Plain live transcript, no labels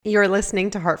You're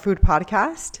listening to Heart Food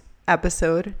Podcast,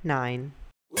 episode 9.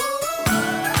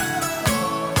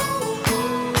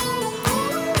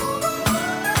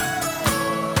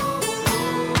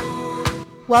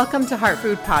 Welcome to Heart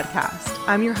Food Podcast.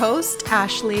 I'm your host,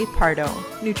 Ashley Pardo,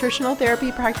 nutritional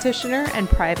therapy practitioner and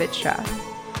private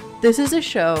chef. This is a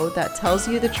show that tells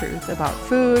you the truth about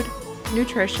food,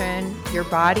 nutrition, your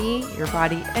body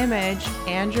image,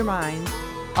 and your mind,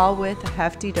 all with a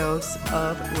hefty dose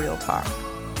of real talk.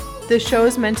 This show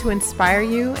is meant to inspire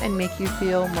you and make you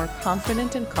feel more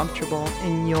confident and comfortable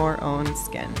in your own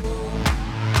skin.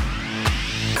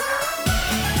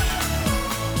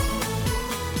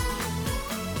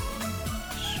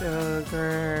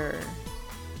 Sugar.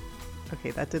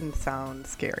 Okay, that didn't sound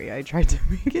scary. I tried to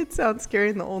make it sound scary,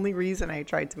 and the only reason I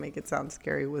tried to make it sound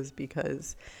scary was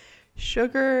because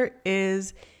sugar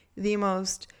is the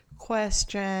most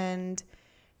questioned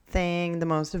thing, the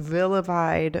most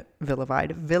vilified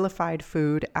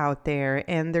food out there,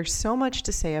 and there's so much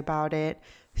to say about it.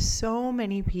 So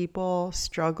many people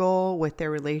struggle with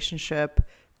their relationship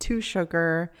to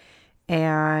sugar,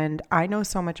 and I know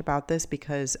so much about this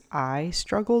because I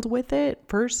struggled with it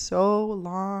for so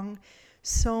long.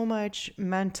 So much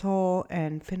mental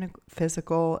and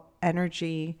physical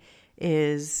energy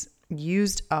is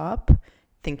used up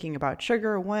thinking about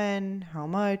sugar, when, how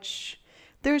much.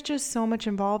 There's just so much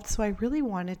involved, so I really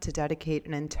wanted to dedicate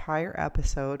an entire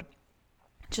episode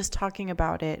just talking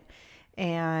about it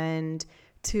and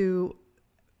to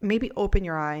maybe open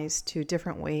your eyes to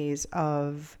different ways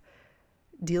of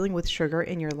dealing with sugar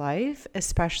in your life,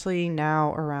 especially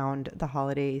now around the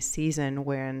holiday season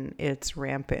when it's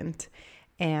rampant.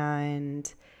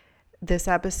 And this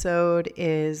episode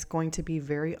is going to be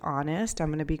very honest. I'm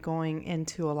going to be going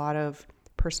into a lot of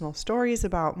personal stories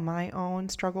about my own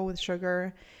struggle with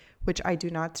sugar, which I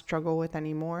do not struggle with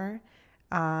anymore.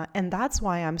 And that's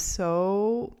why I'm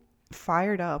so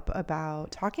fired up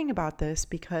about talking about this,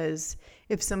 because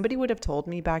if somebody would have told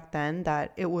me back then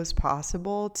that it was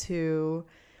possible to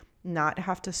not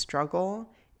have to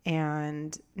struggle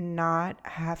and not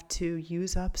have to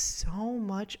use up so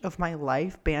much of my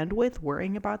life bandwidth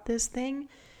worrying about this thing,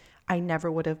 I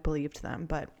never would have believed them.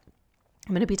 But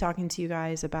I'm going to be talking to you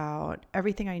guys about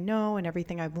everything I know and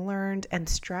everything I've learned and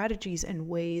strategies and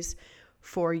ways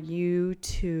for you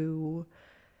to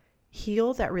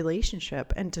heal that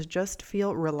relationship and to just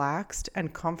feel relaxed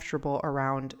and comfortable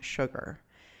around sugar.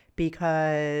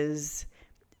 Because,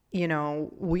 you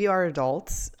know, we are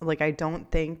adults. Like, I don't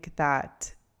think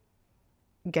that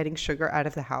getting sugar out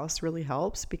of the house really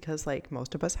helps, because like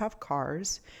most of us have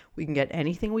cars. We can get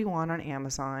anything we want on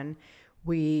Amazon.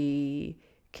 We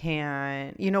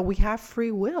can, we have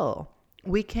free will.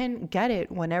 We can get it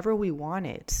whenever we want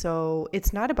it. So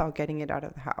it's not about getting it out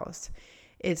of the house.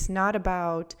 It's not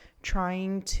about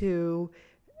trying to,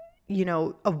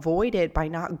 avoid it by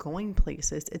not going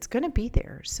places. It's going to be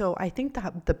there. So I think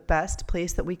that the best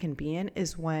place that we can be in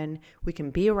is when we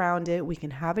can be around it. We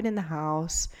can have it in the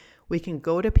house. We can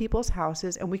go to people's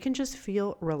houses and we can just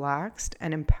feel relaxed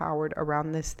and empowered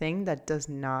around this thing that does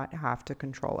not have to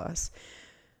control us.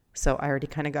 So I already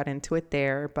kind of got into it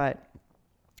there, but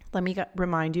let me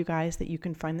remind you guys that you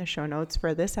can find the show notes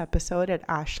for this episode at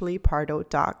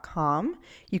ashleypardo.com.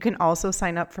 You can also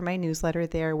sign up for my newsletter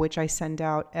there, which I send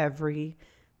out every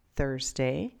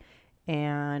Thursday.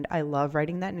 And I love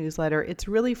writing that newsletter. It's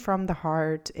really from the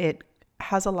heart. It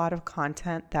has a lot of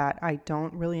content that I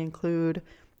don't really include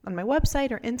on my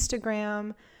website or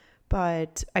Instagram,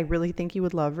 but I really think you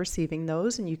would love receiving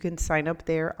those, and you can sign up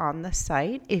there on the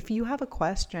site. If you have a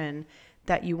question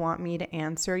that you want me to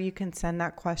answer, you can send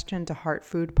that question to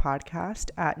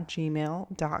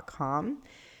heartfoodpodcast@gmail.com.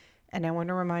 And I want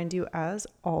to remind you, as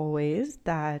always,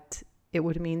 that it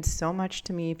would mean so much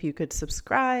to me if you could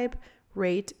subscribe,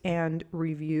 rate, and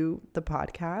review the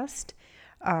podcast.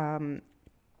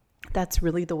 That's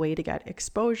really the way to get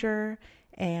exposure.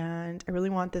 And I really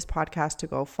want this podcast to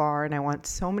go far, and I want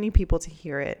so many people to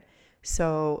hear it.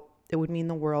 So it would mean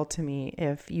the world to me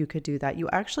if you could do that. You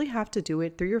actually have to do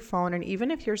it through your phone. And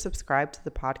even if you're subscribed to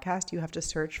the podcast, you have to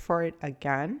search for it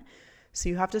again. So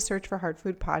you have to search for Heart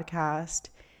Food Podcast,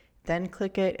 then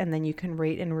click it, and then you can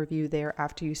rate and review there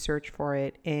after you search for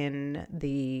it in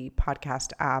the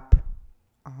podcast app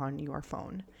on your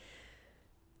phone.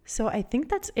 So I think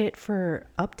that's it for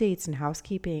updates and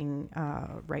housekeeping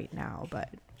right now,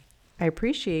 but I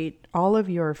appreciate all of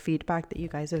your feedback that you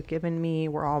guys have given me.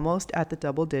 We're almost at the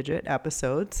double-digit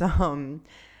episodes,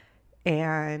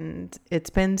 and it's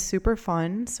been super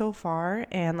fun so far.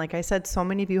 And like I said, so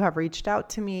many of you have reached out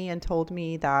to me and told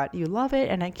me that you love it,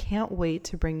 and I can't wait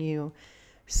to bring you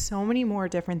so many more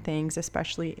different things,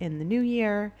 especially in the new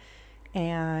year.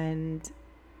 And,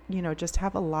 just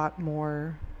have a lot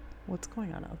more. What's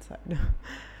going on outside?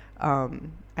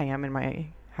 I am in my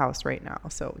house right now,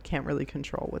 so can't really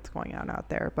control what's going on out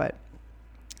there, but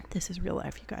this is real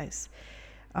life, you guys.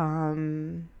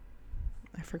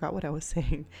 I forgot what I was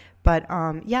saying, but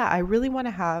I really want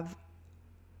to have,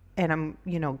 and I'm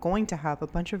going to have a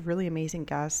bunch of really amazing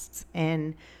guests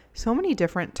and so many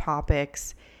different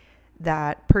topics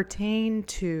that pertain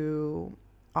to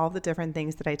all the different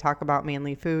things that I talk about,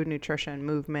 mainly food, nutrition,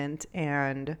 movement,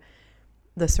 and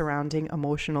the surrounding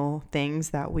emotional things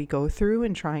that we go through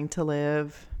in trying to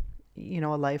live, a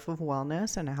life of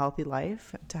wellness and a healthy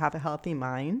life, to have a healthy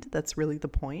mind. That's really the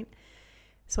point.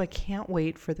 So I can't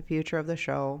wait for the future of the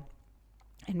show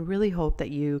and really hope that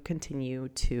you continue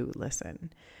to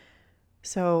listen.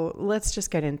 So let's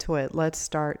just get into it. Let's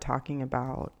start talking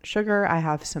about sugar. I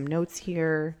have some notes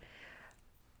here.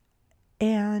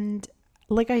 And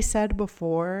like I said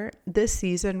before, this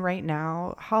season right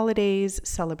now, holidays,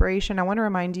 celebration, I want to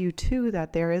remind you too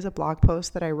that there is a blog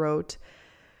post that I wrote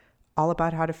all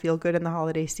about how to feel good in the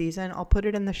holiday season. I'll put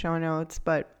it in the show notes,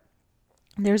 but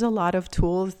there's a lot of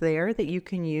tools there that you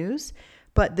can use.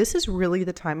 But this is really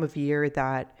the time of year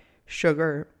that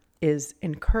sugar is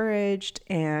encouraged,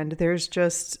 and there's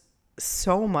just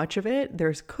so much of it.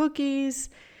 There's cookies,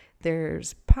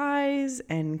 there's pies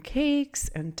and cakes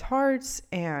and tarts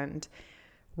and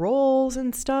rolls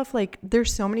and stuff. Like,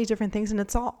 there's so many different things, and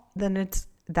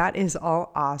that is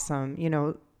all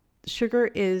awesome. Sugar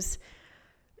is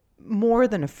more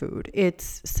than a food.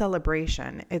 It's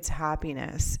celebration. It's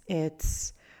happiness.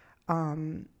 It's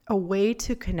a way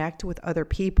to connect with other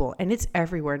people, and it's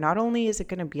everywhere. Not only is it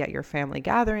going to be at your family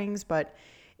gatherings, but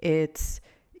it's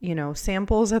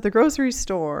samples at the grocery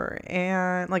store.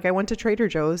 And like, I went to Trader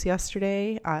Joe's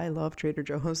yesterday. I love Trader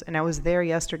Joe's, and I was there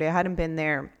yesterday. I hadn't been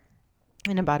there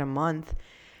in about a month,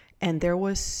 and there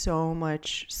was so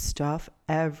much stuff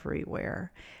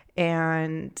everywhere.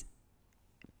 And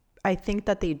I think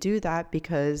that they do that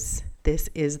because this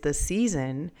is the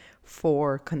season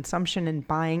for consumption and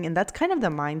buying. And that's kind of the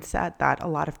mindset that a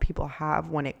lot of people have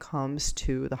when it comes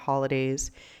to the holidays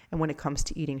and when it comes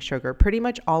to eating sugar. Pretty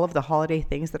much all of the holiday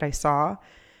things that I saw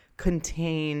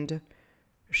contained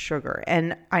sugar.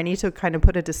 And I need to kind of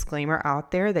put a disclaimer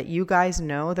out there that you guys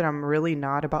know that I'm really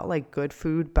not about like good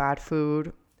food, bad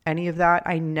food, any of that.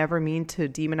 I never mean to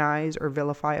demonize or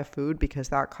vilify a food, because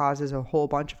that causes a whole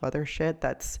bunch of other shit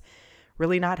that's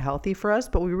really not healthy for us.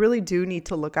 But we really do need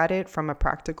to look at it from a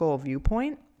practical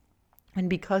viewpoint. And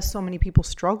because so many people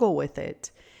struggle with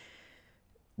it,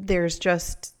 there's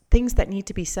just things that need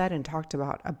to be said and talked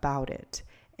about it.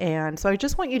 And so I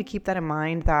just want you to keep that in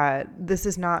mind, that this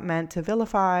is not meant to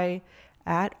vilify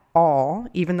at all,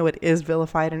 even though it is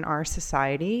vilified in our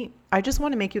society. I just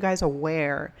want to make you guys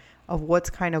aware of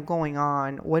what's kind of going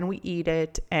on when we eat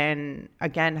it, and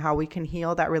again, how we can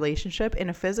heal that relationship in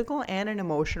a physical and an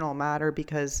emotional matter,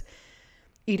 because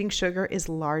eating sugar is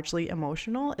largely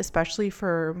emotional, especially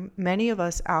for many of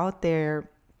us out there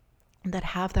that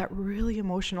have that really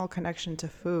emotional connection to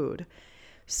food.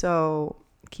 So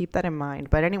keep that in mind.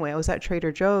 But anyway, I was at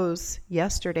Trader Joe's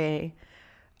yesterday,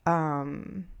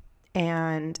 and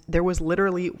there was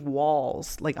literally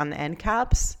walls, like on the end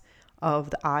caps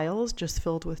of the aisles, just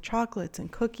filled with chocolates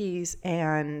and cookies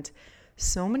and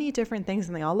so many different things.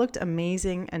 And they all looked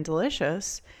amazing and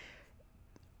delicious.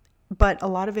 But a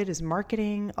lot of it is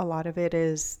marketing. A lot of it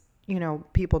is,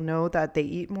 people know that they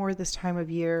eat more this time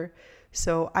of year.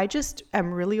 So I just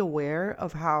am really aware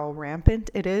of how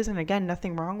rampant it is. And again,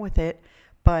 nothing wrong with it,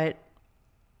 but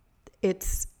it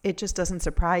just doesn't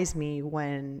surprise me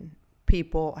when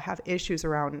people have issues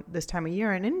around this time of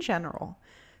year and in general.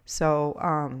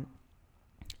 So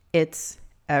it's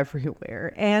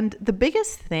everywhere. And the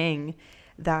biggest thing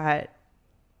that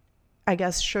I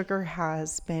guess sugar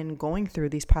has been going through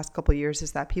these past couple of years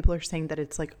is that people are saying that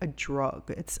it's like a drug.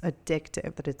 It's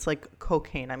addictive, that it's like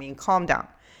cocaine. I mean, calm down.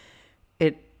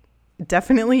 It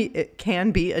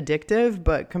can be addictive,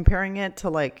 but comparing it to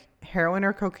like heroin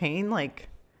or cocaine, like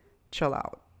chill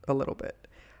out a little bit.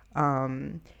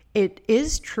 It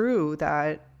is true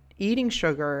that eating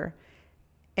sugar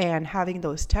and having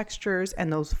those textures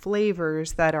and those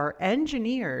flavors that are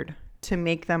engineered to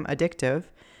make them addictive.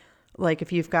 Like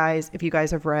if you guys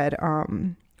have read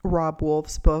Rob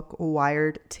Wolf's book,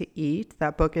 Wired to Eat,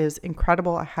 that book is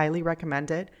incredible. I highly recommend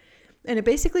it. And it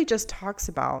basically just talks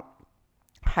about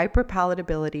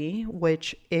hyperpalatability,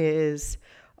 which is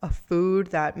a food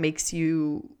that makes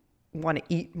you want to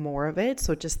eat more of it.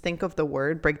 So just think of the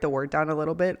word, break the word down a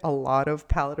little bit. A lot of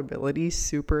palatability,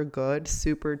 super good,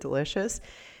 super delicious.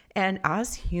 And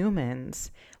as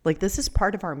humans, like this is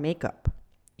part of our makeup,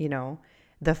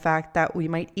 the fact that we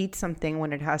might eat something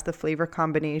when it has the flavor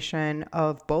combination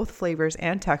of both flavors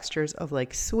and textures of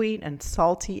like sweet and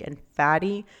salty and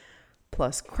fatty,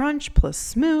 plus crunch, plus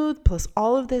smooth, plus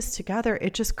all of this together,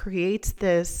 it just creates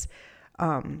this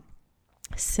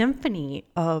symphony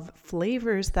of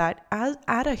flavors that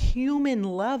at a human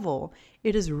level,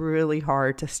 it is really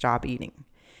hard to stop eating.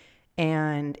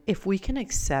 And if we can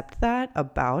accept that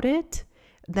about it,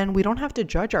 then we don't have to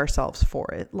judge ourselves for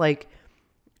it. Like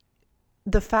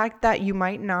the fact that you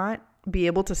might not be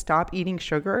able to stop eating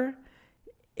sugar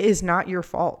is not your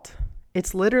fault.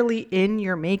 It's literally in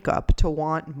your makeup to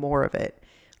want more of it.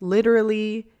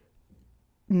 Literally,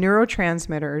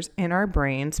 neurotransmitters in our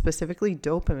brain, specifically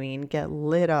dopamine, get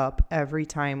lit up every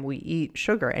time we eat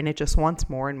sugar, and it just wants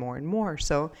more and more and more.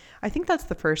 So I think that's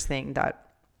the first thing,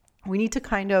 that we need to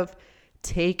kind of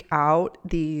take out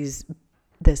this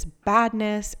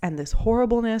badness and this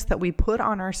horribleness that we put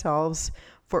on ourselves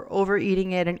for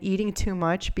overeating it and eating too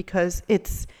much, because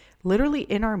it's literally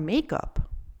in our makeup.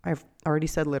 I've already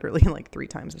said literally like 3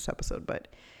 times this episode, but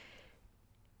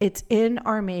it's in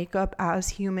our makeup as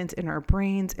humans, in our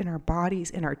brains, in our bodies,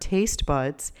 in our taste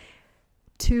buds,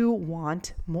 to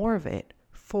want more of it,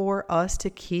 for us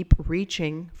to keep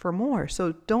reaching for more.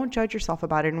 So don't judge yourself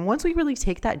about it. And once we really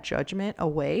take that judgment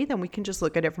away, then we can just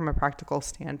look at it from a practical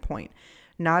standpoint.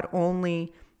 Not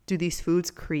only do these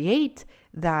foods create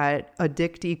that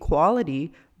addictive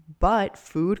quality, but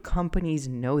food companies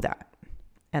know that.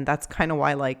 And that's kind of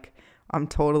why I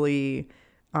totally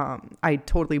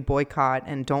boycott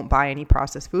and don't buy any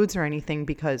processed foods or anything,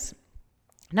 because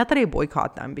not that I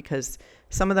boycott them, because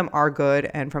some of them are good,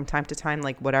 and from time to time,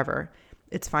 whatever,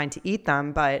 it's fine to eat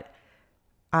them. But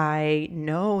I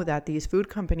know that these food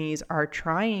companies are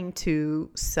trying to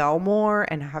sell more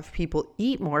and have people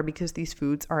eat more because these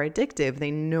foods are addictive.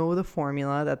 They know the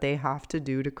formula that they have to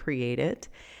do to create it,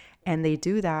 and they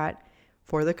do that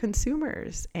for the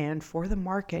consumers and for the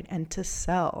market and to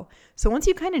sell. So once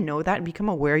you kind of know that and become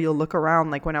aware, you'll look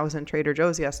around. Like when I was in Trader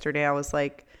Joe's yesterday, I was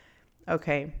like,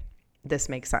 okay, this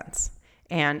makes sense.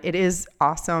 And it is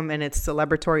awesome, and it's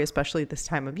celebratory, especially this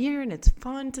time of year, and it's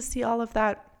fun to see all of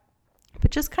that.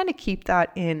 But just kind of keep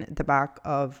that in the back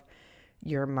of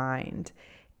your mind.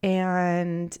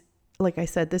 And like I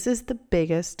said, this is the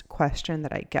biggest question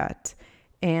that I get.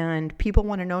 And people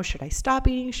want to know, should I stop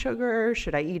eating sugar?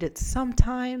 Should I eat it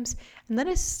sometimes? And that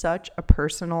is such a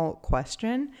personal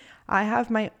question. I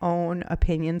have my own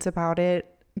opinions about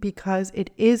it because it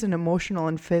is an emotional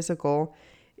and physical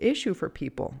issue for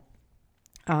people.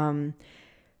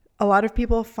 A lot of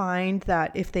people find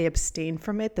that if they abstain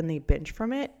from it, then they binge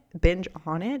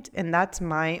on it. And that's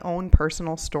my own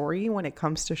personal story when it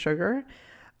comes to sugar.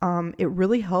 It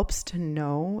really helps to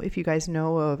know, if you guys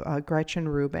know of Gretchen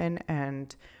Rubin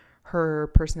and her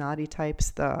personality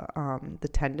types, the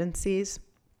tendencies.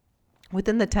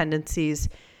 Within the tendencies,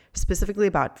 specifically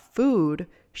about food,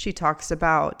 she talks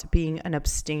about being an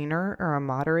abstainer or a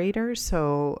moderator.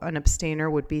 So an abstainer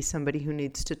would be somebody who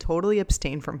needs to totally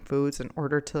abstain from foods in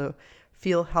order to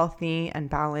feel healthy and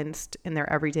balanced in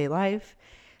their everyday life.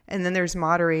 And then there's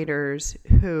moderators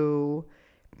who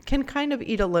can kind of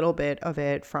eat a little bit of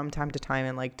it from time to time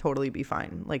and totally be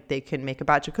fine. They can make a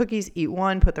batch of cookies, eat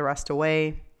one, put the rest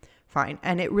away, fine.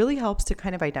 And it really helps to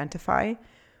kind of identify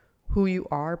who you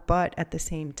are. But at the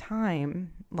same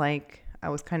time, like I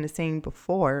was kind of saying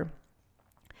before,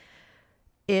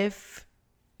 if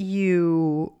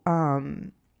you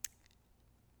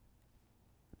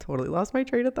totally lost my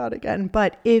train of thought again.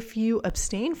 But if you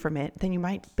abstain from it, then you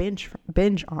might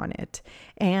binge on it.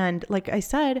 And like I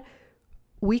said,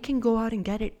 we can go out and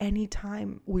get it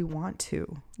anytime we want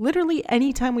to. Literally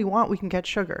anytime we want, we can get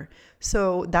sugar.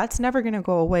 So that's never going to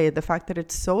go away. The fact that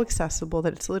it's so accessible,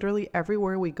 that it's literally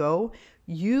everywhere we go,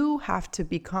 you have to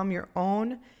become your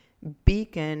own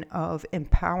beacon of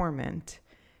empowerment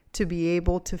to be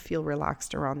able to feel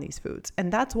relaxed around these foods.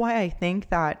 And that's why I think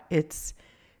that it's,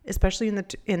 especially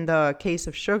in the case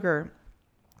of sugar,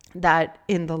 that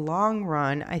in the long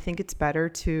run, I think it's better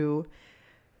to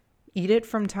eat it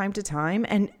from time to time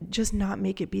and just not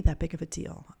make it be that big of a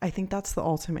deal. I think that's the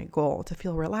ultimate goal, to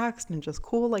feel relaxed and just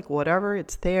cool, whatever,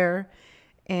 it's there.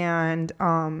 And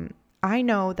I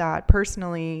know that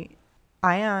personally,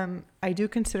 I do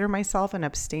consider myself an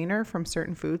abstainer from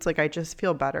certain foods. I just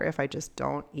feel better if I just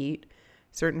don't eat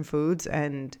certain foods,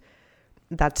 and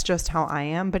that's just how I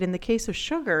am. But in the case of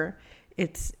sugar,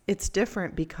 it's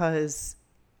different, because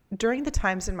during the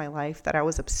times in my life that I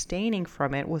was abstaining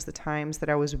from it was the times that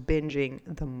I was binging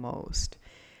the most.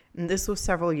 And this was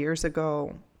several years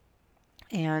ago.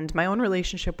 And my own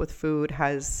relationship with food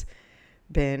has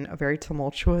been a very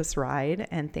tumultuous ride.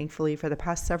 And thankfully, for the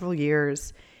past several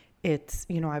years, it's,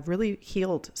 I've really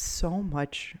healed so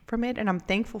much from it. And I'm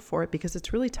thankful for it because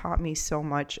it's really taught me so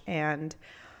much. And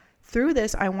through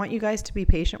this, I want you guys to be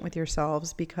patient with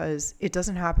yourselves because it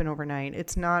doesn't happen overnight.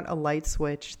 It's not a light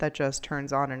switch that just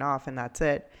turns on and off and that's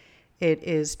it. It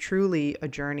is truly a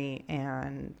journey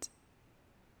and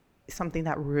something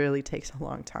that really takes a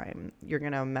long time. You're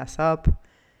going to mess up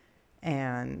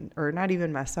or not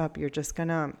even mess up. You're just going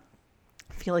to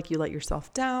feel like you let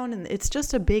yourself down. And it's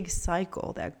just a big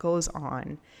cycle that goes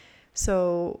on.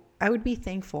 So I would be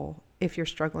thankful if you're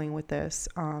struggling with this.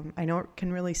 I know it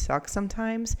can really suck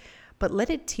sometimes, but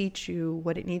let it teach you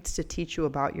what it needs to teach you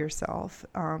about yourself.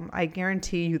 I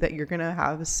guarantee you that you're going to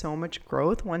have so much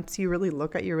growth once you really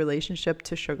look at your relationship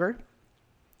to sugar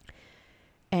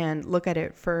and look at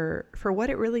it for what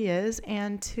it really is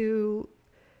and to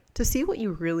see what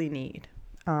you really need.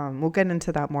 We'll get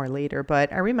into that more later,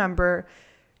 but I remember,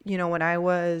 when I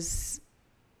was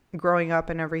growing up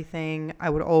and everything, I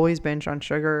would always binge on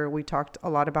sugar. We talked a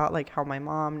lot about like how my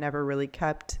mom never really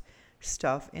kept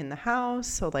stuff in the house.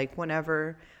 So like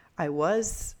whenever I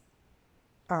was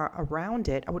around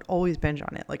it, I would always binge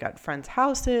on it, like at friends'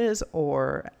 houses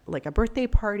or like a birthday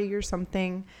party or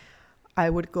something. I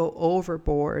would go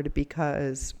overboard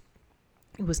because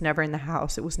it was never in the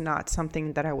house. It was not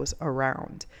something that I was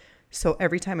around. So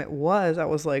every time it was, I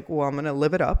was like, well, I'm going to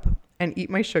live it up and eat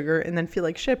my sugar and then feel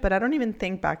like shit. But I don't even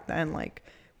think back then, like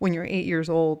when you're 8 years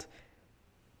old,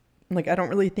 like I don't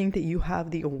really think that you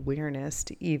have the awareness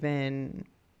to even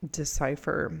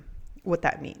decipher what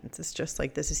that means. It's just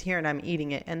like, this is here and I'm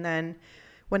eating it. And then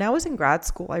when I was in grad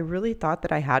school, I really thought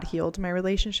that I had healed my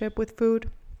relationship with food.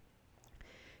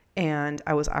 And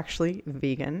I was actually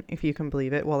vegan, if you can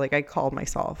believe it. Well, like I called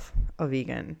myself a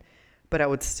vegan, but I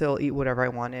would still eat whatever I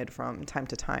wanted from time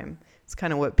to time. It's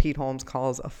kind of what Pete Holmes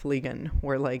calls a fleegan,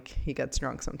 where like he gets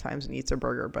drunk sometimes and eats a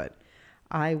burger, but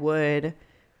I would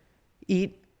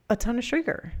eat a ton of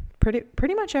sugar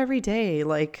pretty much every day.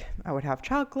 Like I would have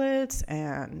chocolates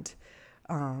and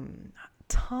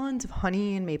tons of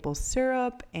honey and maple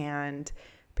syrup and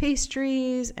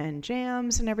pastries and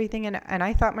jams and everything. And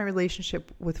I thought my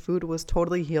relationship with food was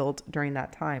totally healed during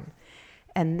that time.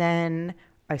 And then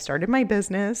I started my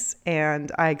business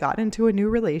and I got into a new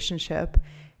relationship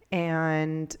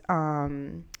and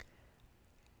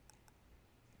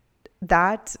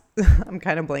that I'm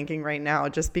kind of blanking right now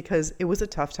just because it was a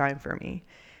tough time for me.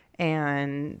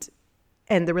 And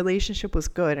the relationship was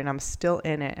good and I'm still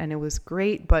in it and it was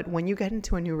great. But when you get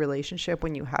into a new relationship,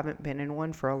 when you haven't been in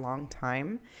one for a long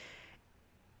time,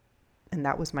 and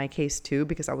that was my case too,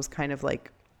 because I was kind of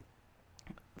like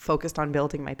focused on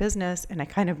building my business and I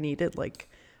kind of needed like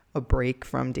a break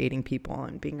from dating people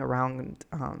and being around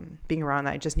that.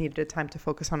 I just needed a time to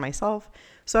focus on myself.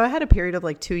 So I had a period of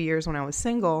like 2 years when I was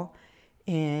single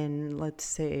in, let's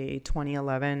say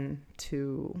 2011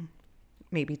 to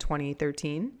maybe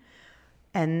 2013.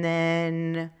 And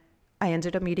then I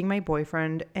ended up meeting my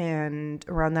boyfriend, and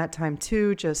around that time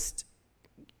too, just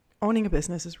owning a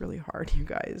business is really hard, you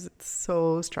guys. It's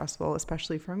so stressful,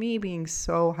 especially for me being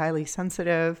so highly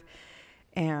sensitive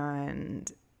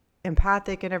and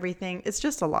empathic and everything. It's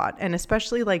just a lot. And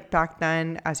especially like back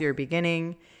then, as you're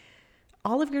beginning,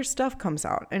 all of your stuff comes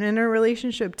out. And in a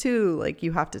relationship too, like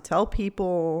you have to tell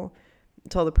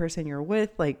the person you're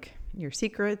with, like your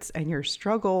secrets and your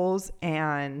struggles,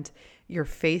 and you're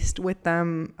faced with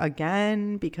them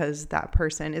again because that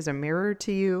person is a mirror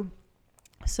to you.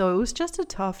 So it was just a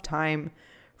tough time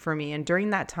for me. And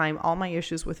during that time, all my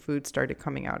issues with food started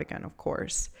coming out again, of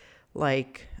course.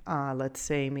 Like, let's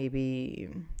say maybe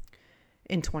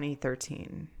in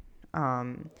 2013,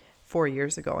 4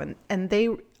 years ago. And they,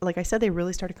 like I said, they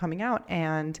really started coming out.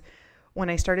 And when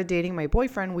I started dating my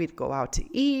boyfriend, we'd go out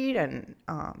to eat and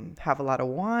have a lot of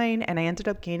wine. And I ended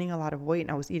up gaining a lot of weight.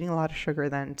 And I was eating a lot of sugar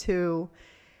then too.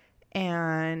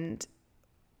 And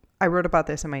I wrote about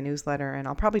this in my newsletter, and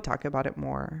I'll probably talk about it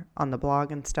more on the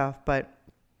blog and stuff. But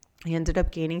I ended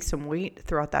up gaining some weight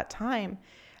throughout that time.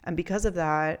 And because of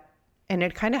that, and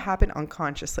it kind of happened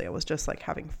unconsciously. I was just like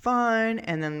having fun.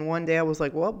 And then one day I was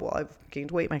like, well, I've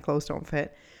gained weight. My clothes don't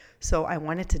fit. So I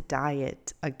wanted to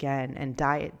diet again and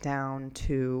diet down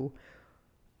to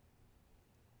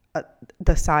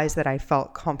the size that I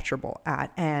felt comfortable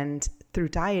at. And through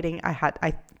dieting,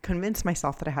 I convinced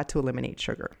myself that I had to eliminate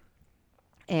sugar.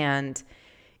 And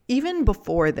even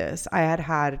before this, I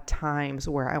had times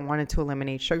where I wanted to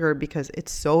eliminate sugar because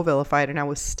it's so vilified. And I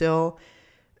was still,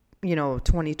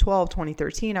 2012,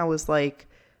 2013, I was like,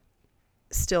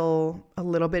 still a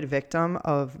little bit victim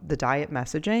of the diet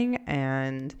messaging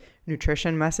and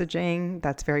nutrition messaging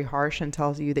that's very harsh and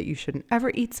tells you that you shouldn't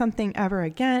ever eat something ever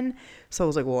again. So I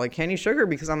was like, well, I can't eat sugar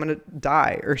because I'm going to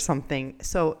die or something.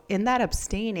 So in that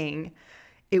abstaining,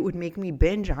 it would make me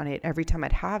binge on it every time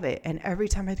I'd have it. And every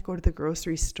time I'd go to the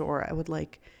grocery store, I would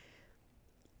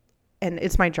and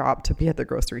it's my job to be at the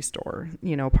grocery store.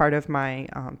 You know, part of my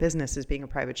business is being a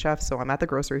private chef. So I'm at the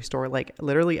grocery store like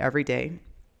literally every day.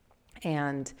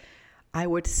 And I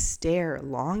would stare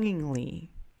longingly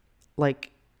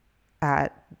like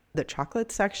at the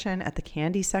chocolate section, at the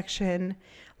candy section,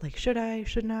 like, should I,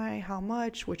 shouldn't I, how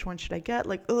much, which one should I get?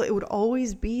 Like, it would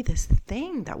always be this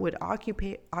thing that would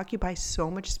occupy so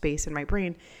much space in my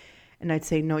brain. And I'd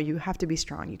say, no, you have to be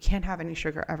strong. You can't have any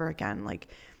sugar ever again. Like,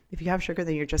 if you have sugar,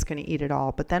 then you're just going to eat it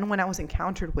all. But then when I was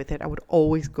encountered with it, I would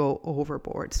always go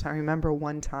overboard. So I remember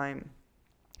one time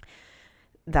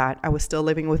that I was still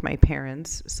living with my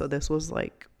parents. So this was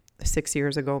like 6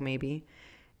 years ago, maybe.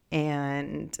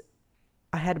 And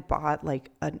I had bought like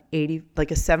a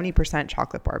 70%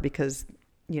 chocolate bar because,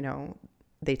 you know,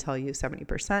 they tell you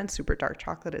 70% super dark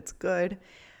chocolate, it's good.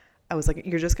 I was like,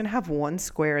 you're just going to have one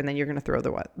square and then you're going to throw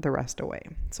the rest away.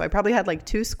 So I probably had like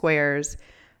 2 squares.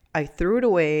 I threw it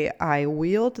away. I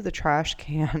wheeled the trash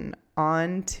can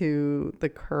onto the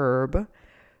curb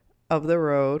of the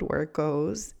road where it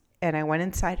goes. And I went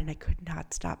inside and I could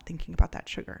not stop thinking about that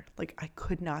sugar. Like, I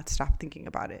could not stop thinking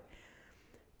about it.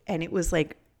 And it was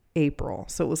like April.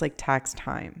 So it was like tax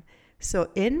time.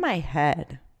 So in my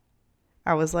head,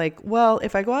 I was like, well,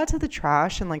 if I go out to the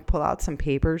trash and like pull out some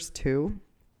papers too,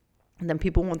 and then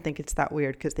people won't think it's that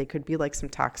weird because they could be like some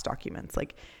tax documents.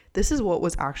 Like, this is what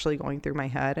was actually going through my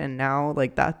head. And now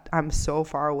like that, I'm so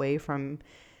far away from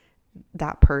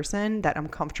that person that I'm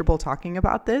comfortable talking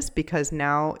about this because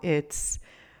now it's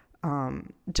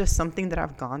just something that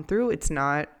I've gone through. It's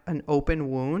not an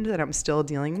open wound that I'm still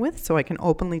dealing with. So I can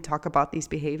openly talk about these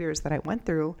behaviors that I went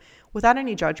through without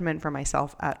any judgment for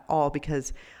myself at all,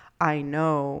 because I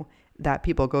know that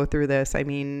people go through this. I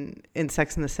mean, in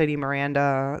Sex and the City,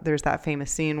 Miranda, there's that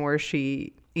famous scene where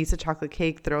she eats a chocolate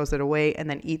cake, throws it away, and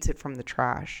then eats it from the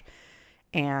trash.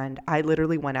 And I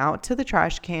literally went out to the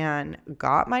trash can,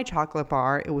 got my chocolate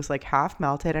bar. It was like half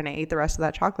melted, and I ate the rest of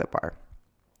that chocolate bar.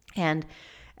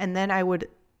 And then I would,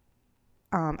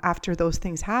 after those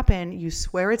things happen, you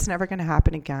swear it's never going to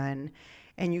happen again.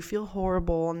 And you feel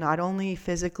horrible, not only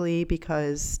physically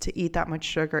because to eat that much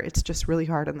sugar, it's just really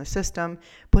hard on the system,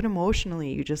 but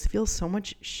emotionally, you just feel so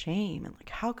much shame. And like,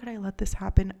 how could I let this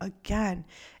happen again?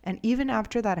 And even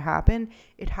after that happened,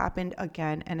 it happened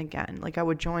again and again. Like, I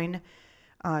would join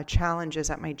challenges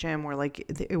at my gym where like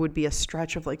it would be a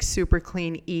stretch of like super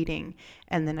clean eating,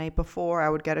 and the night before I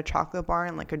would get a chocolate bar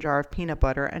and like a jar of peanut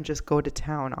butter and just go to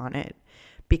town on it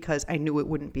because I knew it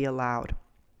wouldn't be allowed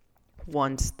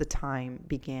once the time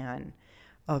began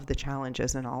of the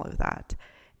challenges and all of that.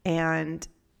 And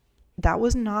that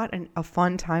was not a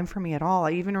fun time for me at all.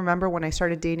 I even remember when I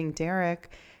started dating Derek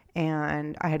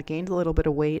and I had gained a little bit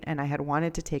of weight and I had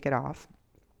wanted to take it off.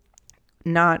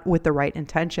 Not with the right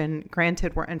intention.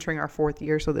 Granted, we're entering our 4th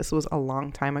year, so this was a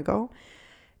long time ago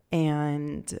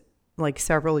and like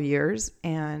several years.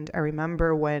 And I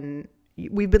remember when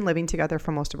we've been living together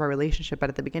for most of our relationship, but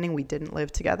at the beginning we didn't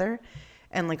live together.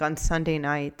 And like on Sunday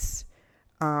nights,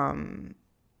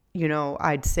 you know,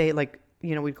 I'd say like,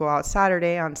 you know, we'd go out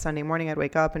Saturday. On Sunday morning, I'd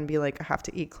wake up and be like, I have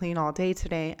to eat clean all day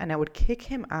today. And I would kick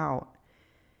him out.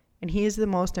 And he is the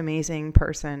most amazing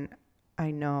person I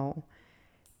know.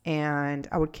 And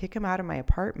I would kick him out of my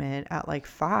apartment at like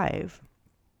 5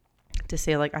 to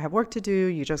say like, I have work to do.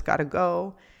 You just got to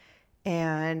go.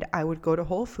 And I would go to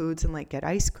Whole Foods and like get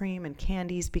ice cream and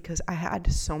candies because I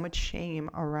had so much shame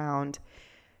around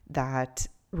that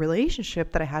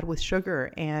relationship that I had with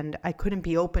sugar. And I couldn't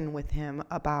be open with him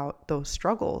about those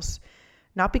struggles,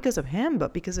 not because of him,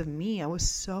 but because of me. I was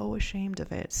so ashamed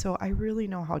of it. So I really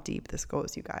know how deep this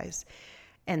goes, you guys.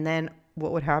 And then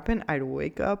what would happen? I'd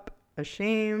wake up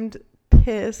ashamed,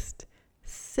 pissed,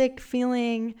 sick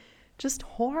feeling, just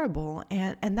horrible.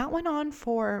 And that went on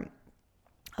for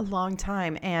a long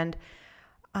time. And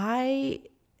I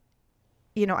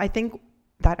think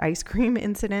that ice cream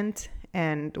incident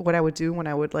and what I would do when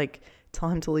I would like tell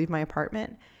him to leave my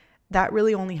apartment, that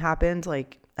really only happened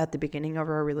like at the beginning of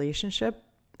our relationship.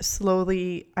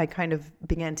 Slowly, I kind of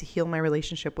began to heal my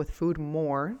relationship with food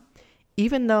more,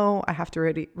 even though I have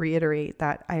to reiterate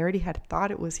that I already had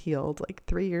thought it was healed like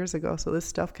 3 years ago. So this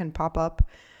stuff can pop up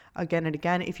again and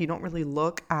again if you don't really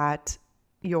look at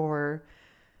the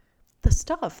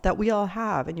stuff that we all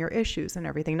have and your issues and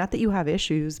everything. Not that you have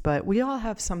issues, but we all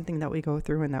have something that we go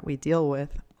through and that we deal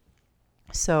with.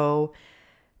 So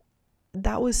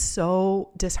that was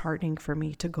so disheartening for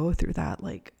me to go through that.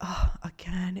 Like, oh,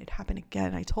 again, it happened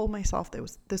again. I told myself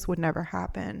this would never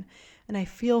happen, and I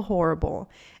feel horrible.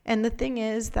 And the thing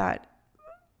is that,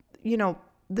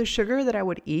 the sugar that I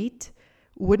would eat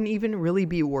wouldn't even really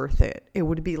be worth it. It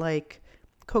would be like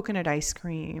coconut ice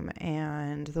cream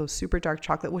and those super dark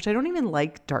chocolate, which I don't even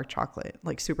like dark chocolate,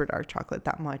 like super dark chocolate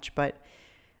that much, but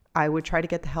I would try to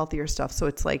get the healthier stuff. So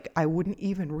it's like, I wouldn't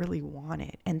even really want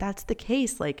it. And that's the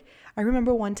case. Like, I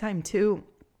remember one time too,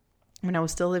 when I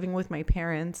was still living with my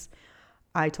parents,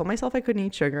 I told myself I couldn't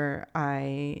eat sugar.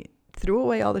 I threw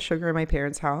away all the sugar in my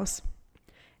parents' house,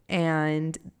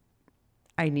 and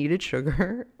I needed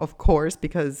sugar, of course,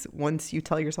 because once you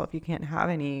tell yourself you can't have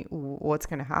any, what's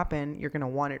going to happen? You're going to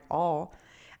want it all.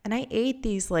 And I ate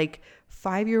these like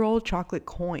 5-year-old chocolate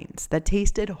coins that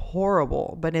tasted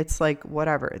horrible, but it's like,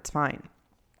 whatever, it's fine.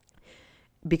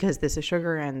 Because this is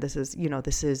sugar, and this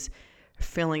is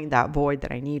filling that void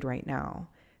that I need right now.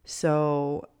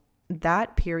 So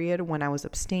that period when I was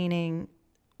abstaining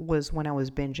was when I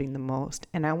was binging the most.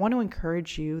 And I want to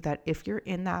encourage you that if you're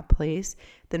in that place,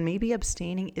 then maybe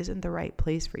abstaining isn't the right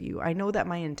place for you. I know that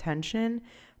my intention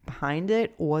behind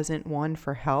it wasn't one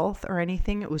for health or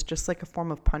anything. It was just like a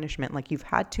form of punishment. Like, you've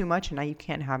had too much and now you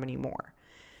can't have any more.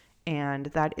 And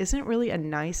that isn't really a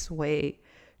nice way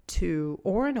to,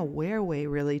 or an aware way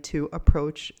really, to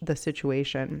approach the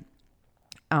situation.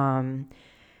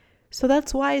 So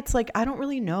that's why it's like, I don't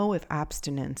really know if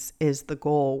abstinence is the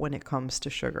goal when it comes to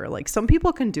sugar. Like, some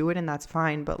people can do it and that's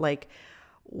fine. But like,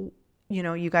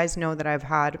 you guys know that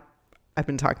I've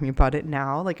been talking about it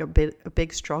now, like a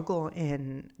big struggle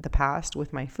in the past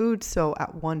with my food. So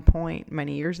at one point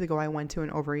many years ago, I went to an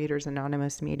Overeaters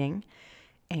Anonymous meeting,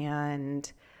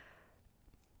 and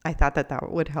I thought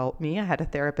that would help me. I had a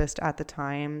therapist at the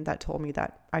time that told me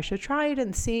that I should try it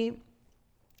and see.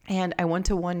 And I went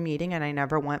to one meeting and I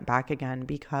never went back again,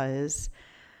 because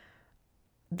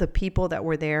the people that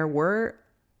were there were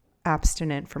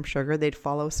abstinent from sugar. They'd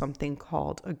follow something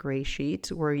called a gray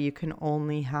sheet, where you can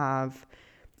only have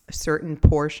certain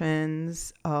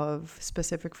portions of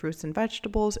specific fruits and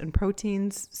vegetables and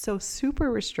proteins. So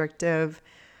super restrictive.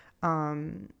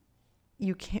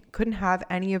 You couldn't have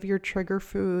any of your trigger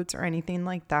foods or anything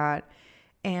like that.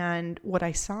 And what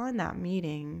I saw in that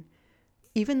meeting,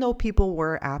 even though people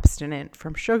were abstinent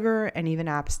from sugar and even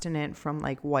abstinent from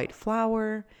like white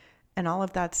flour and all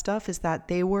of that stuff, is that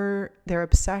their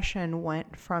obsession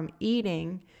went from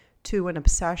eating to an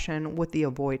obsession with the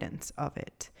avoidance of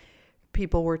it.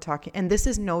 People were talking, and this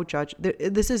is no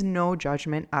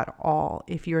judgment at all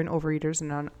if you're an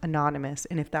Overeaters Anonymous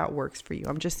and if that works for you.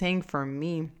 I'm just saying, for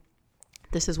me,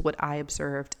 this is what I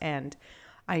observed, and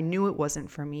I knew it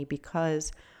wasn't for me,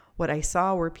 because what I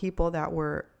saw were people that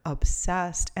were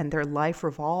obsessed, and their life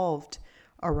revolved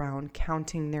around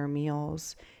counting their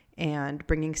meals and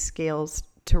bringing scales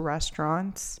to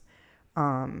restaurants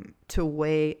to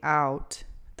weigh out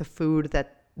the food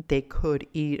that they could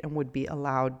eat and would be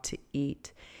allowed to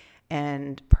eat.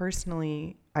 And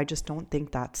personally, I just don't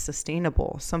think that's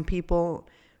sustainable. Some people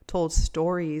told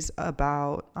stories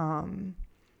about,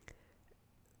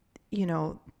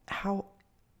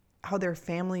 how their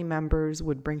family members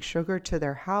would bring sugar to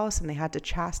their house and they had to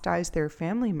chastise their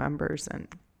family members. And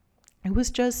it was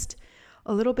just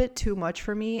a little bit too much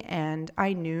for me. And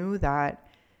I knew that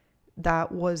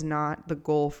was not the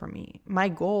goal for me. My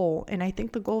goal, and I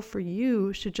think the goal for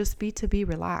you, should just be to be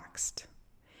relaxed.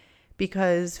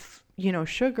 Because,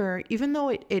 sugar, even though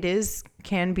it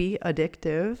can be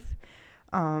addictive,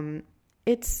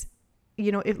 it's,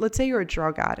 if let's say you're a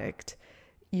drug addict,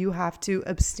 you have to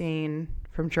abstain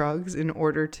from drugs in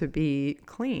order to be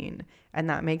clean. And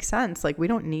that makes sense. Like, we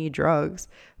don't need drugs,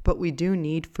 but we do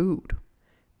need food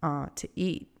to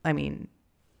eat. I mean,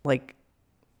 like,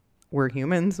 we're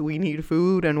humans. We need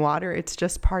food and water. It's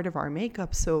just part of our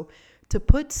makeup. So to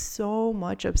put so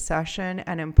much obsession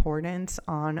and importance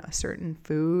on a certain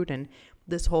food, and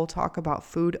this whole talk about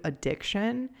food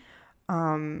addiction,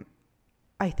 I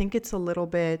think it's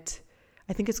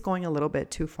going a little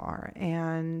bit too far.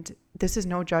 And this is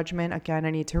no judgment. Again,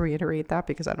 I need to reiterate that,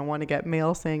 because I don't want to get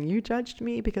mail saying you judged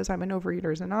me because I'm an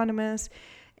Overeaters Anonymous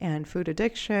and food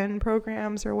addiction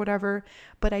programs or whatever.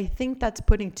 But I think that's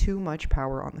putting too much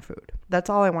power on the food. That's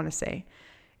all I want to say.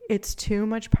 It's too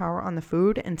much power on the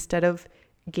food, instead of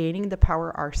gaining the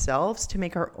power ourselves to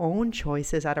make our own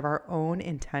choices out of our own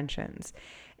intentions.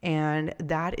 And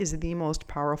that is the most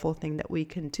powerful thing that we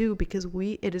can do, because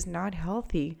it is not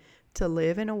healthy to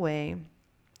live in a way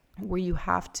where you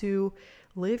have to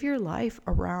live your life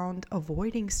around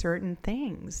avoiding certain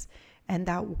things. And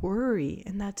that worry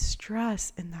and that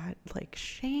stress and that like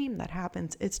shame that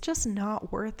happens, it's just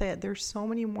not worth it. There's so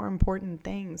many more important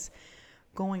things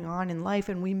going on in life,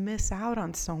 and we miss out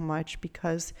on so much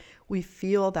because we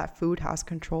feel that food has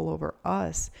control over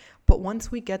us. But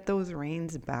once we get those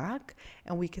reins back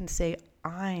and we can say,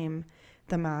 I'm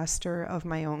the master of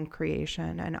my own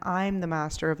creation, and I'm the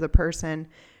master of the person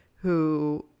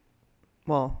who,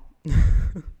 well,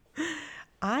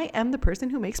 I am the person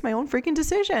who makes my own freaking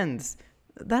decisions.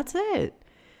 That's it.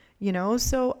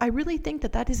 So I really think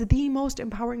that is the most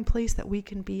empowering place that we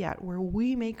can be at, where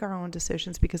we make our own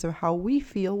decisions because of how we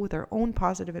feel with our own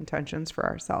positive intentions for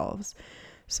ourselves.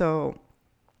 So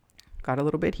got a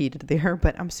little bit heated there,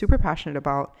 but I'm super passionate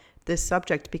about this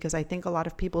subject because I think a lot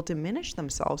of people diminish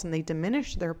themselves and they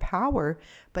diminish their power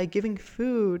by giving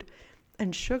food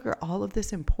and sugar all of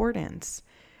this importance.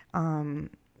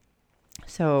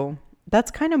 So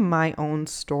that's kind of my own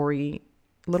story,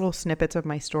 little snippets of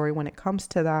my story when it comes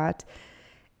to that.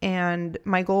 And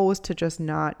my goal was to just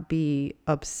not be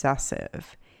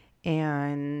obsessive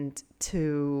and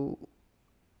to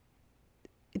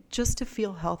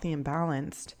feel healthy and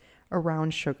balanced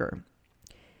around sugar.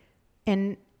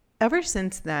 And ever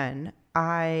since then,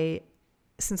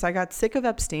 since I got sick of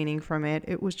abstaining from it,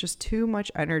 it was just too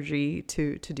much energy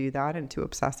to do that and too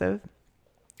obsessive.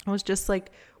 I was just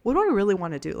like, what do I really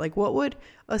want to do? Like, what would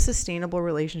a sustainable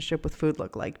relationship with food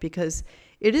look like? Because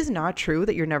it is not true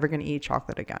that you're never going to eat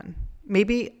chocolate again.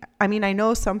 I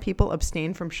know some people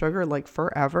abstain from sugar like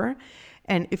forever.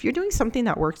 And if you're doing something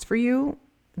that works for you,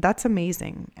 that's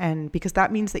amazing. And because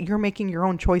that means that you're making your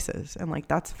own choices, and like,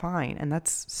 that's fine. And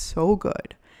that's so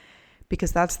good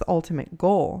because that's the ultimate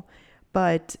goal.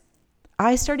 But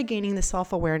I started gaining the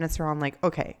self-awareness around like,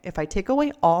 okay, if I take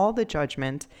away all the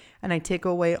judgment and I take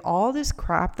away all this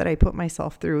crap that I put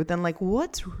myself through, then like,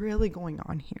 what's really going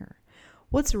on here?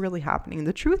 What's really happening?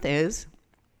 The truth is,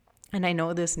 and I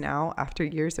know this now after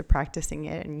years of practicing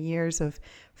it and years of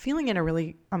feeling in a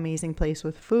really amazing place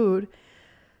with food,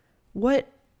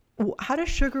 how does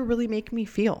sugar really make me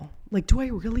feel? Like, do I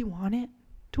really want it?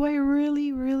 Do I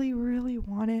really, really, really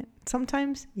want it?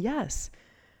 Sometimes, yes.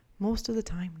 Most of the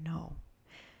time, no.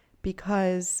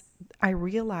 Because I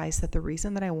realized that the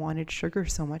reason that I wanted sugar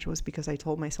so much was because I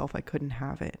told myself I couldn't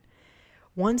have it.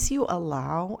 Once you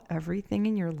allow everything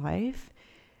in your life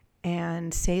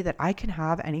and say that I can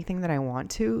have anything that I want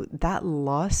to, that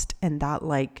lust and that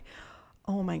like,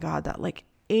 oh my God, that like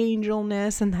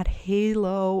angelness and that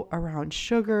halo around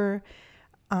sugar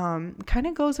kind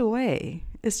of goes away.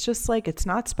 It's just like, it's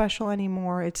not special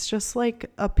anymore. It's just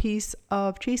like a piece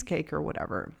of cheesecake or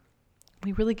whatever.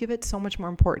 We really give it so much more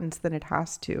importance than it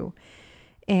has to.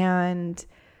 And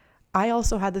I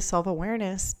also had the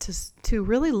self-awareness to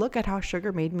really look at how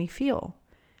sugar made me feel.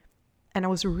 And I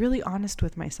was really honest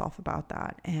with myself about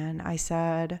that. And I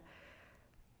said,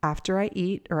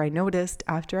 I noticed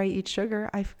after I eat sugar,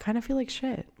 I kind of feel like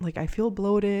shit. Like, I feel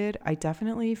bloated. I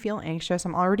definitely feel anxious.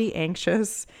 I'm already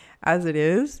anxious as it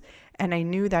is. And I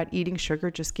knew that eating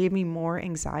sugar just gave me more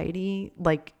anxiety,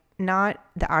 like not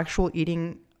the actual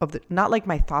eating not like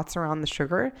my thoughts around the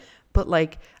sugar, but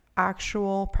like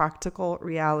actual practical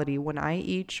reality. When I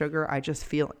eat sugar, I just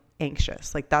feel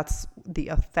anxious. Like, that's the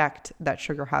effect that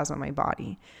sugar has on my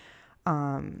body.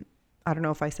 I don't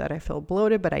know if I said I feel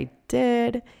bloated, but I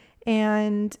did.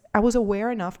 And I was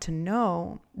aware enough to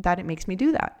know that it makes me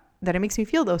do that it makes me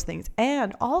feel those things.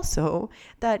 And also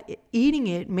that eating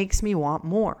it makes me want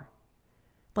more.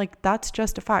 Like, that's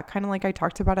just a fact. Kind of like I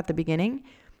talked about at the beginning.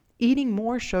 Eating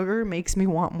more sugar makes me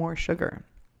want more sugar.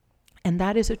 And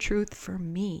that is a truth for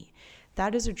me.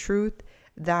 That is a truth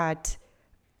that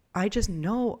I just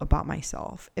know about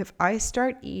myself. If I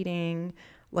start eating,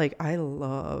 like, I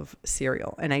love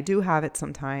cereal and I do have it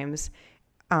sometimes.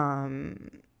 But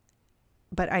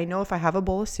I know if I have a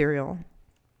bowl of cereal,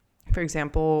 for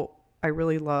example, I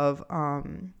really love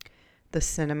the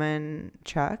cinnamon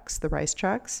Chex, the rice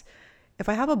Chex. If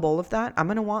I have a bowl of that, I'm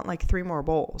going to want like 3 more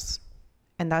bowls.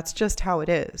 And that's just how it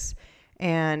is.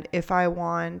 And if I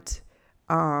want,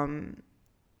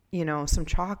 some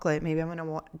chocolate, maybe I'm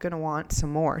gonna want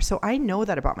some more. So I know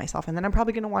that about myself. And then I'm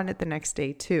probably going to want it the next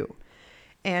day too.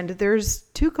 And there's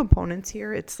 2 components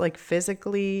here. It's like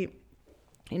physically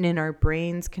and in our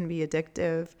brains can be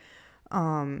addictive.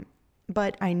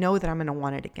 But I know that I'm going to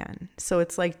want it again. So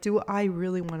it's like, do I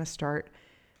really want to start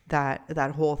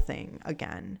that whole thing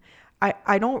again?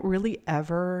 I don't really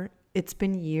ever. It's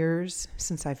been years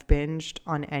since I've binged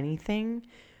on anything.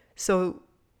 So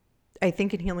I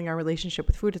think in healing our relationship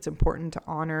with food, it's important to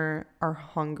honor our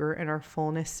hunger and our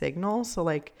fullness signals. So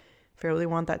like, If I really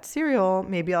want that cereal,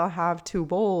 maybe I'll have 2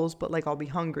 bowls, but like I'll be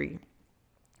hungry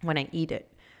when I eat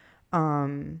it.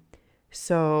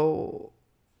 So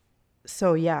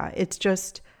yeah, it's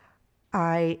just,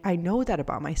 I know that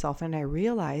about myself, and I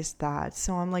realized that.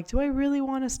 So I'm like, do I really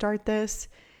want to start this?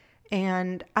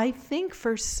 And I think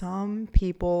for some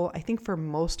people, I think for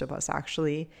most of us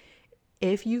actually,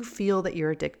 if you feel that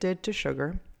you're addicted to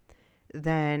sugar,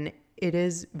 then it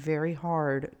is very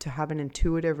hard to have an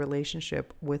intuitive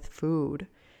relationship with food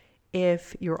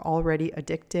if you're already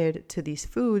addicted to these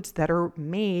foods that are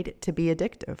made to be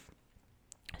addictive.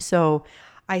 So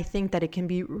I think that it can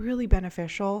be really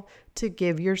beneficial to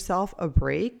give yourself a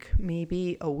break,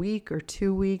 maybe a week or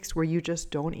 2 weeks where you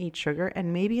just don't eat sugar.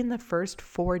 And maybe in the first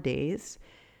 4 days,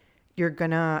 you're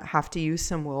going to have to use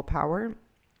some willpower,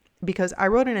 because I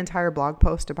wrote an entire blog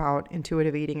post about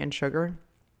intuitive eating and sugar.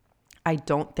 I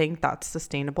don't think that's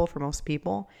sustainable for most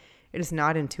people. It is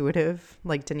not intuitive,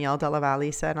 like Danielle Della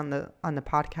Valle said on the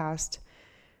podcast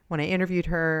when I interviewed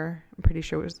her. I'm pretty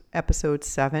sure it was episode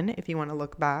 7, if you want to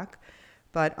look back.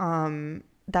 But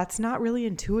that's not really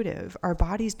intuitive. Our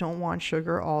bodies don't want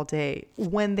sugar all day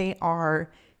when they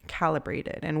are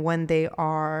calibrated and when they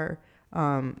are,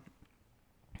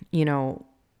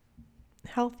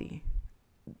 healthy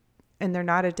and they're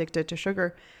not addicted to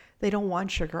sugar. They don't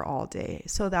want sugar all day.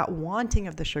 So that wanting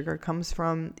of the sugar comes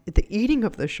from the eating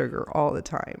of the sugar all the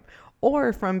time,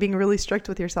 or from being really strict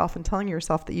with yourself and telling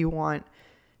yourself that you want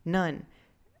none.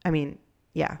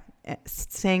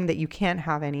 Saying that you can't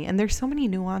have any. And there's so many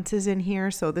nuances in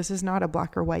here. So this is not a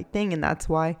black or white thing. And that's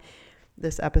why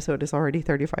this episode is already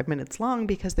 35 minutes long,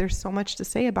 because there's so much to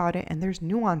say about it. And there's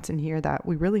nuance in here that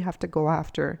we really have to go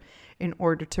after in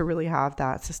order to really have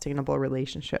that sustainable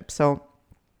relationship. So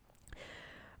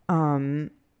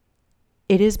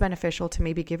it is beneficial to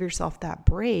maybe give yourself that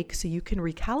break so you can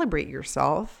recalibrate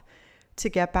yourself to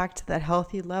get back to that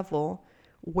healthy level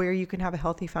where you can have a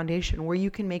healthy foundation, where you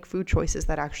can make food choices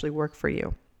that actually work for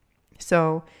you.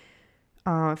 So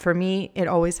for me, it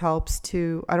always helps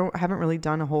to, I haven't really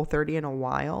done a Whole30 in a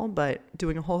while, but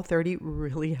doing a Whole30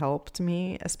 really helped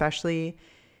me, especially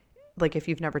like if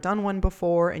you've never done one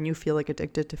before and you feel like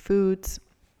addicted to foods,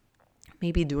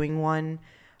 maybe doing one,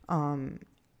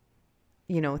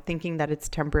 thinking that it's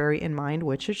temporary in mind,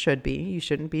 which it should be. You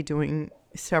shouldn't be doing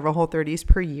several Whole30s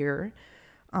per year.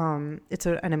 It's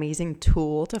an amazing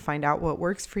tool to find out what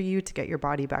works for you, to get your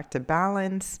body back to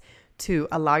balance, to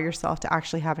allow yourself to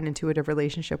actually have an intuitive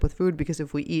relationship with food. Because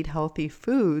if we eat healthy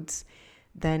foods,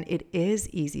 then it is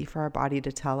easy for our body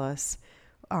to tell us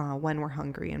when we're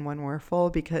hungry and when we're full,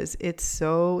 because it's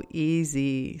so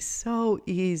easy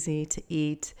to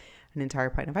eat an entire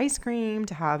pint of ice cream,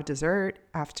 to have dessert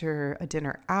after a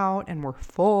dinner out and we're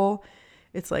full.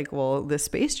 It's like, well, the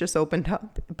space just opened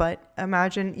up. But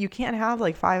imagine you can't have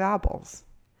like 5 apples.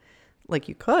 Like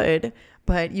you could,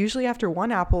 but usually after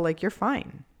 1 apple, like you're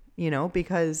fine,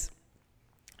 because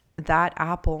that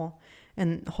apple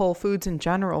and Whole Foods in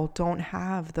general don't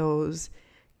have those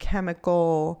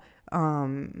chemical,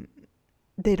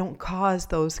 they don't cause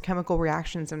those chemical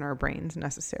reactions in our brains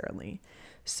necessarily.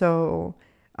 So,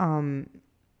 and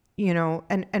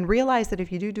realize that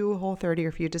if you do a Whole30, or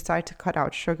if you decide to cut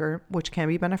out sugar, which can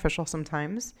be beneficial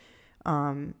sometimes,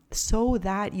 so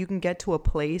that you can get to a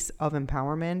place of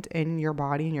empowerment in your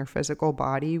body, in your physical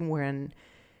body, when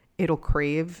it'll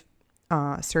crave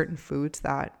certain foods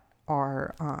that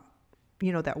are,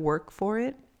 that work for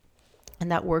it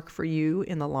and that work for you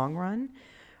in the long run.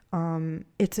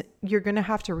 You're going to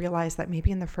have to realize that maybe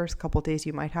in the first couple of days,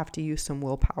 you might have to use some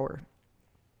willpower.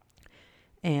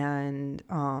 And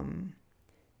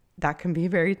that can be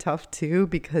very tough too,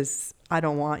 because I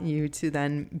don't want you to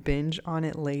then binge on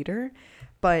it later.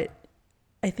 But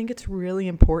I think it's really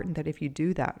important that if you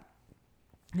do that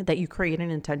you create an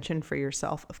intention for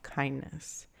yourself of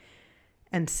kindness,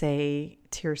 and say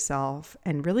to yourself,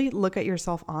 and really look at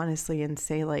yourself honestly and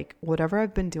say, like, whatever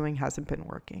I've been doing hasn't been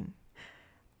working.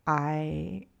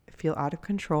 I feel out of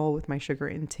control with my sugar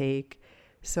intake.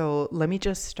 So let me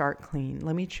just start clean.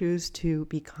 Let me choose to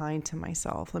be kind to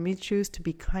myself. Let me choose to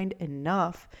be kind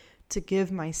enough to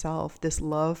give myself this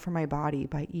love for my body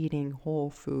by eating whole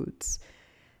foods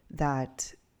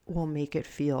that will make it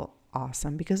feel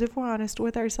awesome. Because if we're honest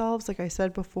with ourselves, like I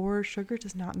said before, sugar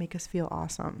does not make us feel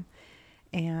awesome.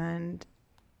 And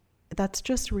that's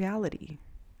just reality.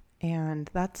 And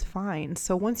that's fine.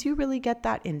 So once you really get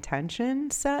that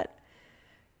intention set,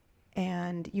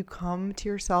 and you come to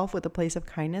yourself with a place of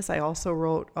kindness. I also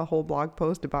wrote a whole blog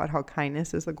post about how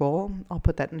kindness is the goal. I'll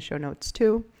put that in the show notes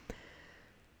too.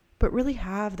 But really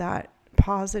have that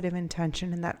positive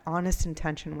intention and that honest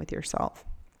intention with yourself.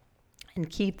 And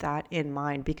keep that in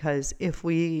mind, because if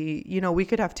we, we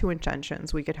could have two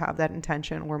intentions. We could have that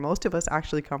intention where most of us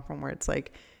actually come from, where it's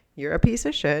like, you're a piece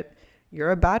of shit,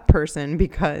 you're a bad person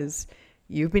because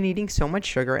you've been eating so much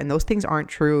sugar. And those things aren't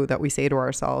true that we say to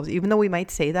ourselves, even though we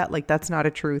might say that, like, that's not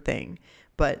a true thing.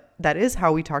 But that is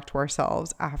how we talk to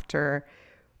ourselves after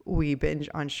we binge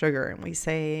on sugar, and we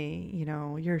say,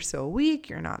 you're so weak,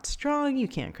 you're not strong, you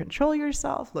can't control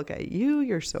yourself, look at you,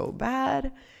 you're so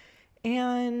bad.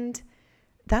 And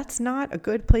that's not a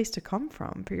good place to come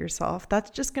from for yourself.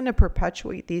 That's just going to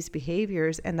perpetuate these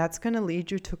behaviors, and that's going to lead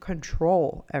you to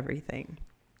control everything.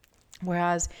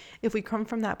 Whereas if we come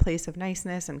from that place of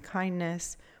niceness and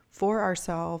kindness for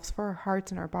ourselves, for our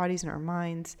hearts and our bodies and our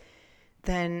minds,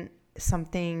 then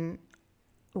something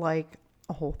like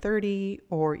a Whole30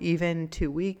 or even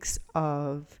 2 weeks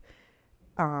of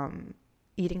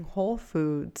eating whole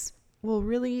foods will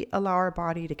really allow our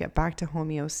body to get back to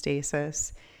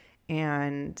homeostasis,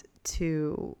 and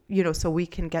to, so we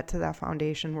can get to that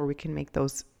foundation where we can make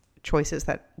those choices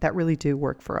that really do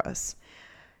work for us.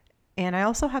 And I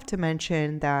also have to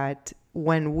mention that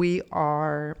when we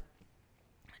are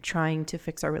trying to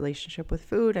fix our relationship with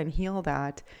food and heal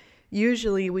that,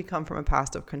 usually we come from a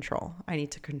past of control. I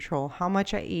need to control how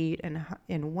much I eat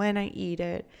and when I eat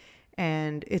it,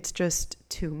 and it's just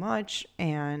too much,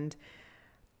 and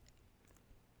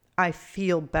I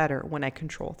feel better when I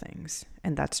control things.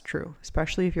 And that's true,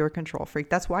 especially if you're a control freak.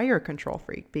 That's why you're a control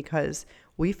freak, because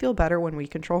we feel better when we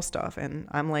control stuff. And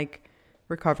I'm like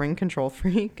recovering control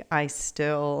freak. I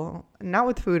still, not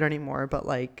with food anymore, but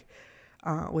like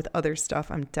with other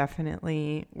stuff, I'm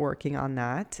definitely working on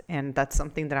that. And that's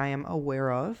something that I am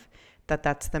aware of,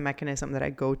 that's the mechanism that I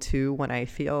go to when I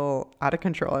feel out of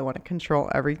control. I want to control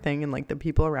everything and like the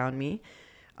people around me.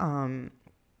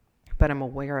 But I'm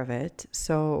aware of it.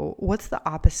 So what's the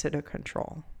opposite of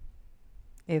control?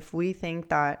 If we think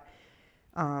that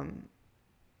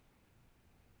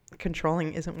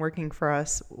controlling isn't working for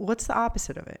us, what's the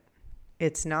opposite of it?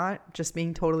 It's not just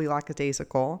being totally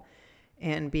lackadaisical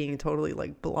and being totally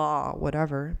like blah,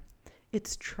 whatever.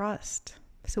 It's trust.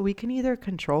 So we can either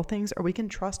control things, or we can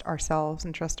trust ourselves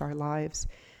and trust our lives,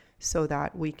 so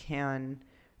that we can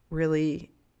really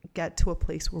get to a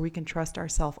place where we can trust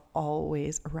ourselves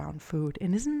always around food.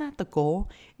 And isn't that the goal?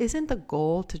 Isn't the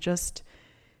goal to just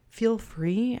feel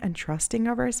free and trusting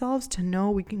of ourselves, to know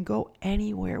we can go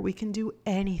anywhere, we can do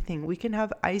anything, we can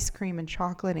have ice cream and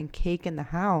chocolate and cake in the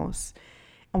house,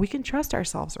 and we can trust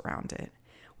ourselves around it.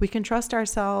 We can trust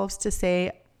ourselves to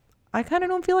say, I kind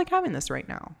of don't feel like having this right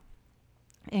now.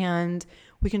 And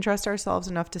we can trust ourselves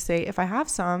enough to say, if I have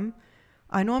some,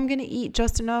 I know I'm going to eat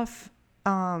just enough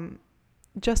or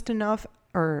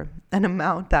an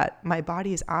amount that my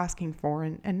body is asking for,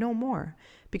 and no more.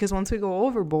 Because once we go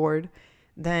overboard,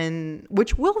 then,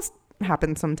 which will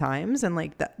happen sometimes, and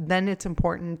like that, then it's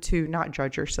important to not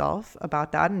judge yourself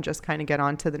about that and just kind of get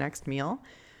on to the next meal,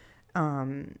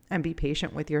 and be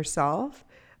patient with yourself.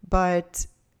 But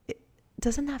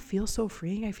doesn't that feel so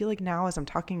freeing? I feel like now as I'm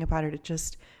talking about it, I'm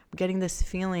getting this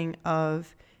feeling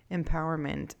of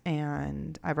empowerment.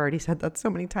 And I've already said that so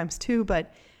many times too,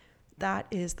 but that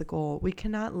is the goal. We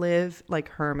cannot live like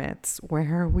hermits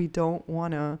where we don't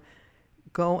want to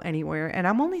go anywhere. And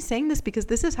I'm only saying this because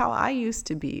this is how I used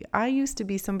to be. I used to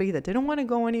be somebody that didn't want to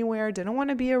go anywhere, didn't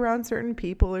want to be around certain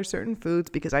people or certain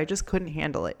foods because I just couldn't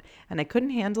handle it. And I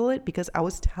couldn't handle it because I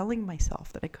was telling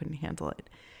myself that I couldn't handle it.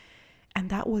 And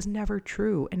that was never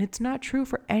true. And it's not true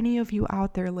for any of you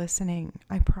out there listening.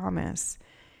 I promise.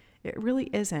 It really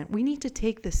isn't. We need to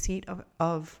take the seat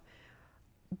of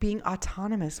being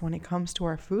autonomous when it comes to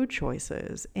our food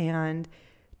choices, and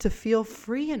to feel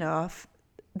free enough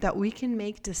that we can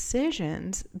make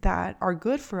decisions that are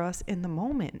good for us in the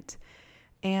moment.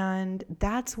 And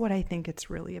that's what I think it's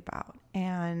really about.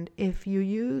 And if you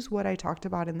use what I talked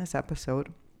about in this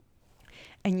episode,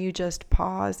 and you just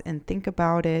pause and think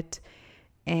about it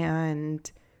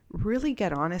and really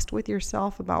get honest with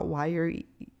yourself about why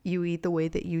you eat the way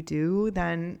that you do,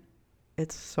 then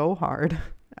it's so hard.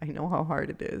 I know how hard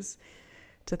it is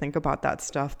to think about that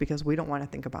stuff, because we don't want to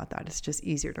think about that. It's just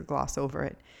easier to gloss over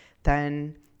it.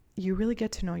 Then you really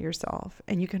get to know yourself,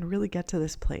 and you can really get to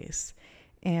this place.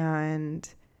 And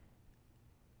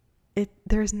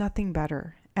there's nothing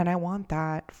better. And I want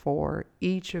that for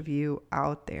each of you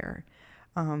out there.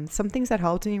 Some things that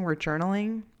helped me were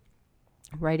journaling,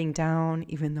 writing down,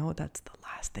 even though that's the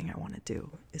last thing I want to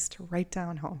do, is to write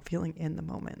down how I'm feeling in the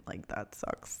moment. Like, that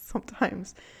sucks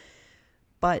sometimes,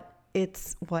 but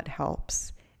it's what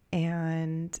helps.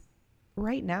 And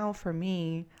right now for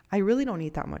me, I really don't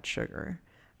eat that much sugar.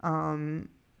 And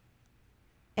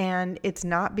And it's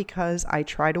not because I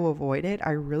try to avoid it.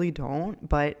 I really don't.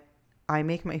 But I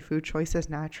make my food choices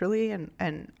naturally,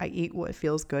 and I eat what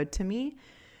feels good to me,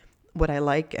 what I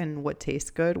like and what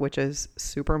tastes good, which is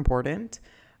super important,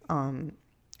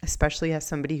 especially as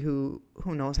somebody who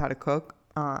knows how to cook.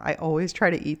 I always try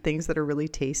to eat things that are really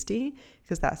tasty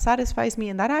because that satisfies me,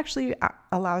 and that actually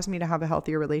allows me to have a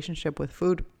healthier relationship with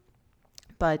food.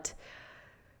 But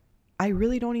I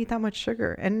really don't eat that much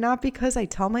sugar, and not because I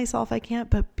tell myself I can't,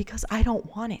 but because I don't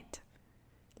want it.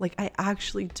 Like, I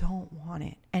actually don't want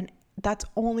it. And that's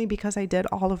only because I did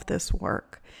all of this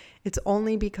work. It's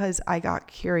only because I got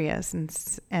curious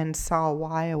and saw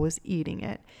why I was eating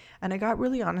it. And I got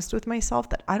really honest with myself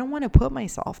that I don't want to put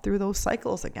myself through those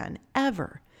cycles again,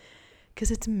 ever. Because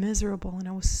it's miserable, and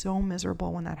I was so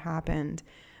miserable when that happened.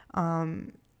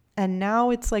 And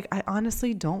now it's like, I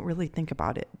honestly don't really think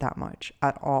about it that much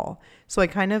at all. So I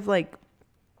kind of like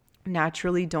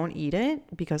naturally don't eat it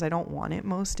because I don't want it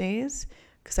most days,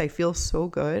 because I feel so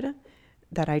good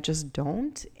that I just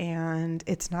don't. And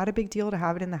it's not a big deal to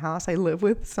have it in the house. I live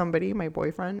with somebody, my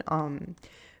boyfriend,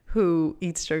 who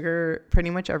eats sugar pretty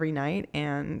much every night.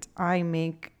 And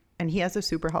he has a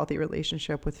super healthy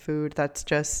relationship with food.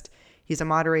 He's a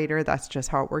moderator. That's just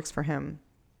how it works for him.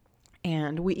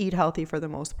 And we eat healthy for the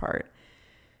most part.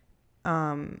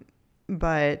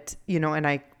 But, and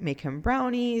I make him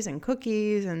brownies and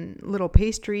cookies and little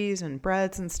pastries and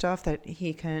breads and stuff that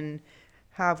he can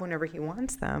have whenever he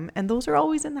wants them. And those are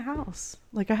always in the house.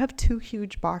 Like, I have 2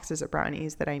 huge boxes of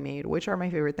brownies that I made, which are my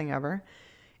favorite thing ever,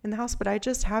 in the house, but I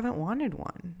just haven't wanted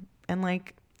one. And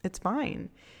like, it's fine.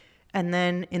 And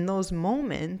then in those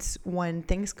moments when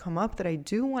things come up that I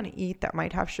do want to eat that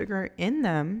might have sugar in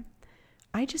them,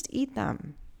 I just eat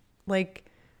them. Like,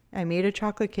 I made a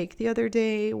chocolate cake the other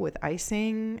day with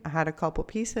icing. I had a couple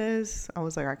pieces. I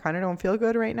was like, I kind of don't feel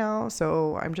good right now,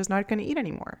 so I'm just not going to eat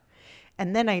anymore.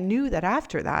 And then I knew that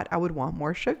after that, I would want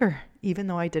more sugar, even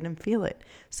though I didn't feel it.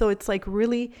 So it's like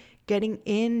really getting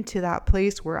into that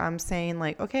place where I'm saying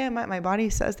like, okay, my body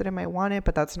says that I might want it,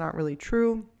 but that's not really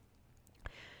true.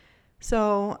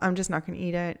 So I'm just not going to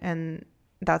eat it. And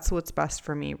that's what's best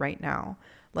for me right now.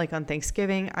 Like on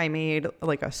Thanksgiving, I made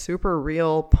like a super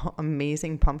real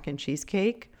amazing pumpkin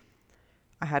cheesecake.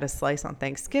 I had a slice on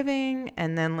Thanksgiving,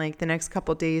 and then like the next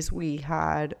couple of days we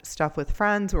had stuff with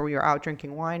friends where we were out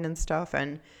drinking wine and stuff,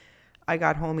 and I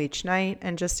got home each night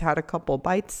and just had a couple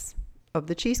bites of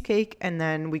the cheesecake, and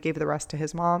then we gave the rest to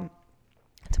his mom,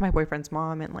 to my boyfriend's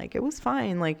mom, and like it was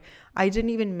fine. Like, I didn't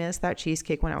even miss that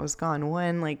cheesecake when I was gone.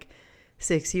 When like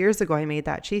 6 years ago I made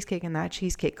that cheesecake, and that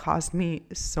cheesecake caused me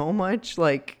so much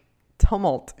like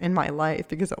tumult in my life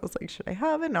because I was like, should I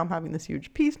have it? Now I'm having this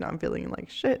huge piece. Now I'm feeling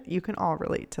like shit. You can all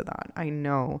relate to that. I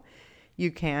know you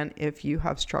can if you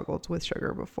have struggled with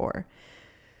sugar before.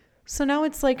 So now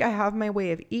it's like I have my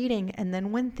way of eating, and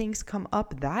then when things come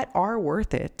up that are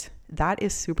worth it, that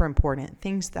is super important.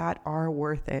 Things that are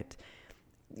worth it.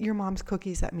 Your mom's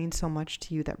cookies that mean so much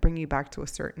to you, that bring you back to a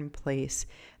certain place,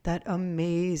 that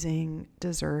amazing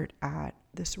dessert at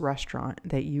this restaurant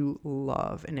that you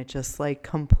love, and it just like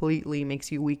completely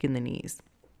makes you weak in the knees.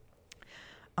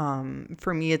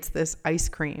 For me, it's this ice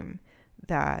cream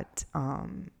that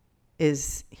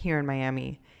is here in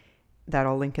Miami that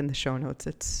I'll link in the show notes.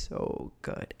 It's so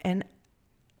good. And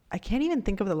I can't even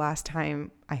think of the last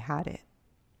time I had it.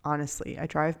 Honestly, I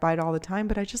drive by it all the time,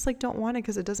 but I just like don't want it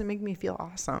because it doesn't make me feel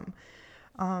awesome.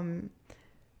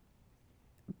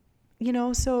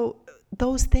 So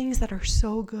those things that are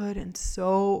so good and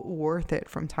so worth it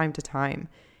from time to time,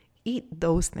 eat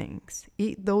those things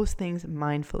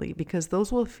mindfully, because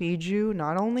those will feed you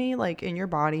not only like in your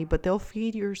body, but they'll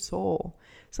feed your soul.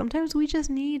 Sometimes we just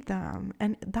need them,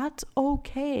 and that's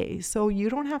okay. So you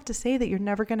don't have to say that you're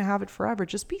never going to have it forever.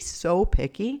 Just be so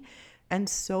picky and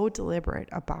so deliberate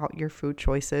about your food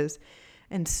choices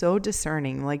and so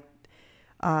discerning. Like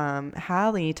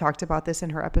Hallie talked about this in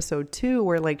her episode 2,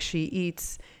 where like she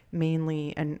eats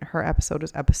mainly, and her episode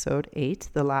was episode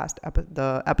 8,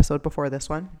 the episode before this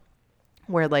one,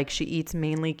 where like she eats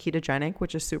mainly ketogenic,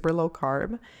 which is super low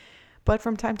carb. But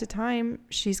from time to time,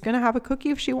 she's going to have a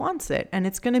cookie if she wants it. And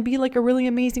it's going to be like a really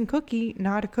amazing cookie,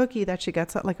 not a cookie that she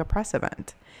gets at like a press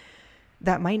event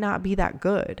that might not be that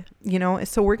good,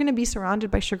 So we're going to be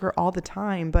surrounded by sugar all the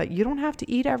time, but you don't have to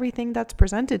eat everything that's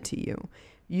presented to you.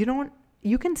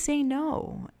 You can say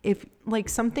no. If like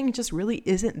something just really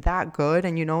isn't that good,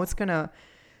 and it's going to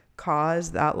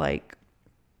cause that like,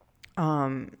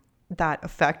 that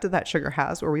effect that sugar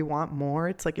has where we want more.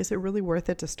 It's like, is it really worth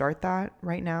it to start that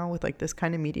right now with like this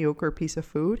kind of mediocre piece of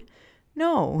food?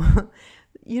 No,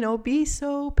 be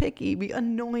so picky, be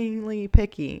annoyingly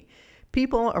picky,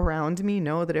 people around me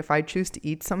know that if I choose to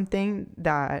eat something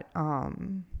that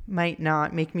might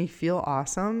not make me feel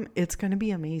awesome, it's going to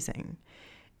be amazing.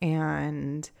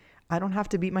 And I don't have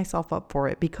to beat myself up for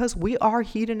it because we are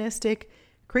hedonistic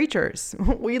creatures.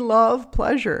 We love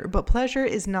pleasure, but pleasure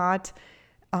is not,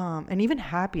 and even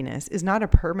happiness is not a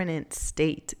permanent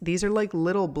state. These are like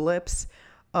little blips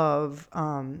of,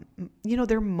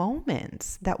 they're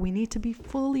moments that we need to be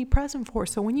fully present for.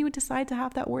 So when you decide to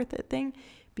have that worth it thing,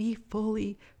 be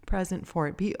fully present for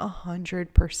it. Be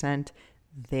 100%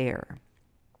 there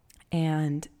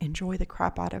and enjoy the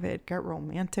crap out of it. Get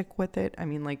romantic with it. I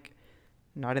mean, like,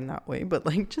 not in that way, but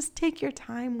like, just take your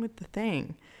time with the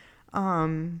thing.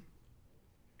 And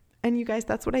you guys,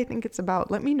 that's what I think it's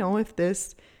about. Let me know if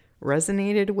this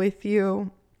resonated with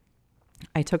you.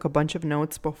 I took a bunch of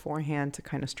notes beforehand to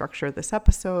kind of structure this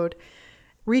episode.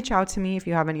 Reach out to me if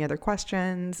you have any other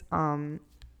questions.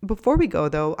 Before we go,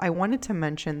 though, I wanted to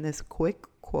mention this quick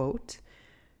quote.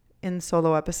 In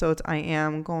solo episodes, I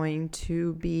am going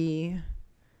to be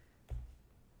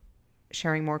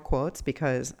sharing more quotes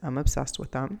because I'm obsessed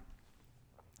with them.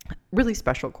 Really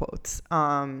special quotes.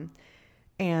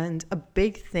 And a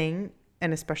big thing,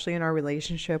 and especially in our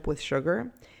relationship with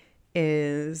sugar,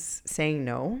 is saying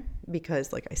no,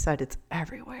 because like I said, it's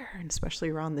everywhere, and especially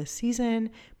around this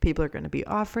season, people are going to be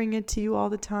offering it to you all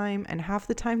the time, and half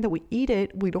the time that we eat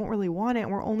it, we don't really want it,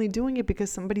 and we're only doing it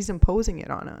because somebody's imposing it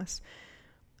on us.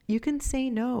 You can say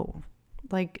no.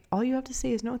 Like, all you have to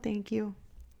say is no, thank you.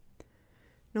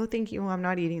 No, thank you. I'm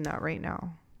not eating that right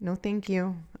now. No, thank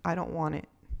you. I don't want it.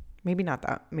 Maybe not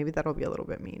that. Maybe that'll be a little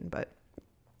bit mean, but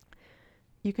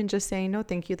you can just say, no,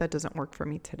 thank you. That doesn't work for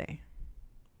me today.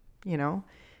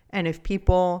 And if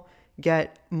people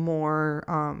get more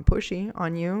pushy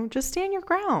on you, just stand your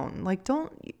ground. Like,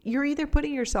 you're either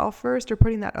putting yourself first or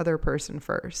putting that other person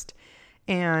first.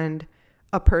 And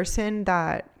a person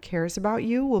that cares about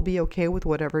you will be okay with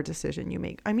whatever decision you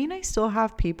make. I mean, I still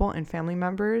have people and family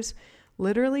members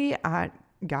literally at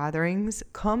gatherings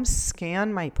come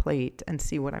scan my plate and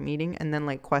see what I'm eating and then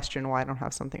like question why I don't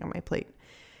have something on my plate.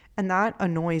 And that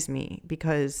annoys me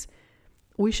because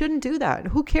we shouldn't do that.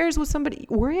 Who cares what somebody,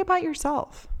 worry about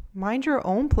yourself. Mind your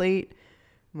own plate,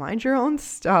 mind your own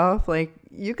stuff. Like,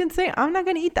 you can say, I'm not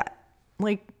going to eat that.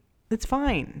 Like, it's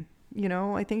fine.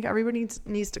 I think everybody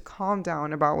needs to calm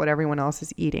down about what everyone else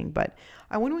is eating. But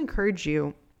I want to encourage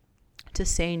you to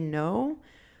say no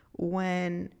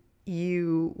when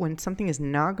something is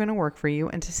not going to work for you,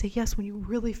 and to say yes when you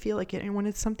really feel like it, and when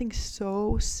it's something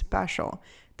so special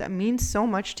that means so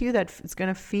much to you that it's going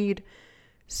to feed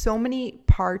so many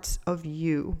parts of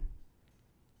you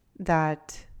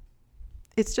that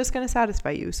it's just going to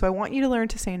satisfy you. So I want you to learn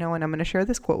to say no, and I'm going to share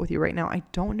this quote with you right now. I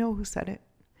don't know who said it.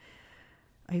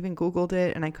 I even Googled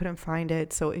it and I couldn't find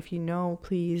it. So if you know,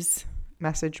 please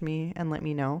message me and let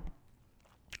me know.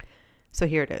 So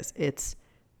here it is. It's: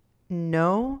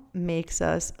 no makes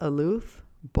us aloof,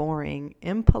 boring,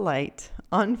 impolite,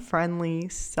 unfriendly,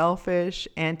 selfish,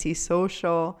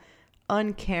 antisocial,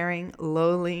 uncaring,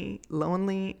 lonely,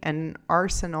 and an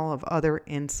arsenal of other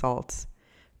insults.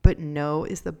 But no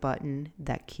is the button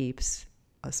that keeps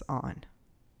us on.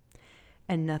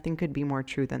 And nothing could be more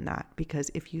true than that,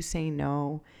 because if you say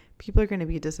no, people are going to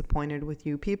be disappointed with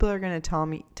you. People are going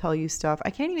to tell you stuff.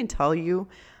 I can't even tell you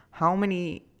how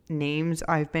many names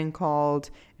I've been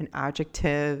called and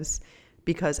adjectives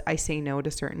because I say no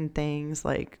to certain things,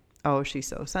 like, oh, she's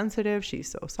so sensitive, she's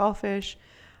so selfish.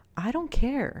 I don't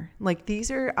care. Like,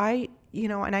 and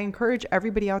I encourage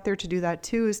everybody out there to do that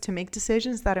too, is to make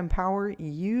decisions that empower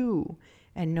you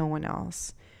and no one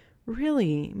else.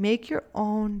 Really make your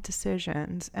own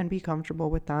decisions and be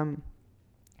comfortable with them.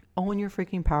 Own your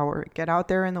freaking power. Get out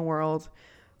there in the world,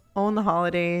 own the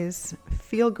holidays,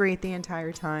 feel great the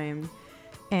entire time.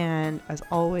 And as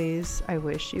always, I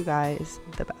wish you guys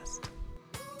the best.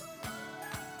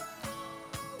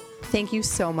 Thank you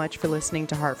so much for listening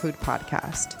to Heart Food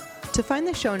Podcast. To find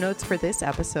the show notes for this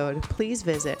episode, please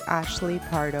visit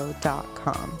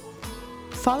ashleypardo.com.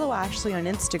 Follow Ashley on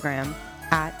Instagram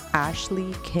at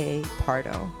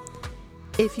AshleyKPardo.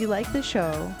 If you like the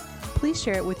show, please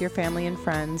share it with your family and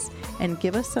friends and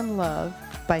give us some love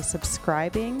by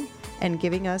subscribing and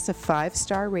giving us a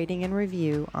 5-star rating and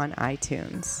review on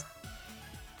iTunes.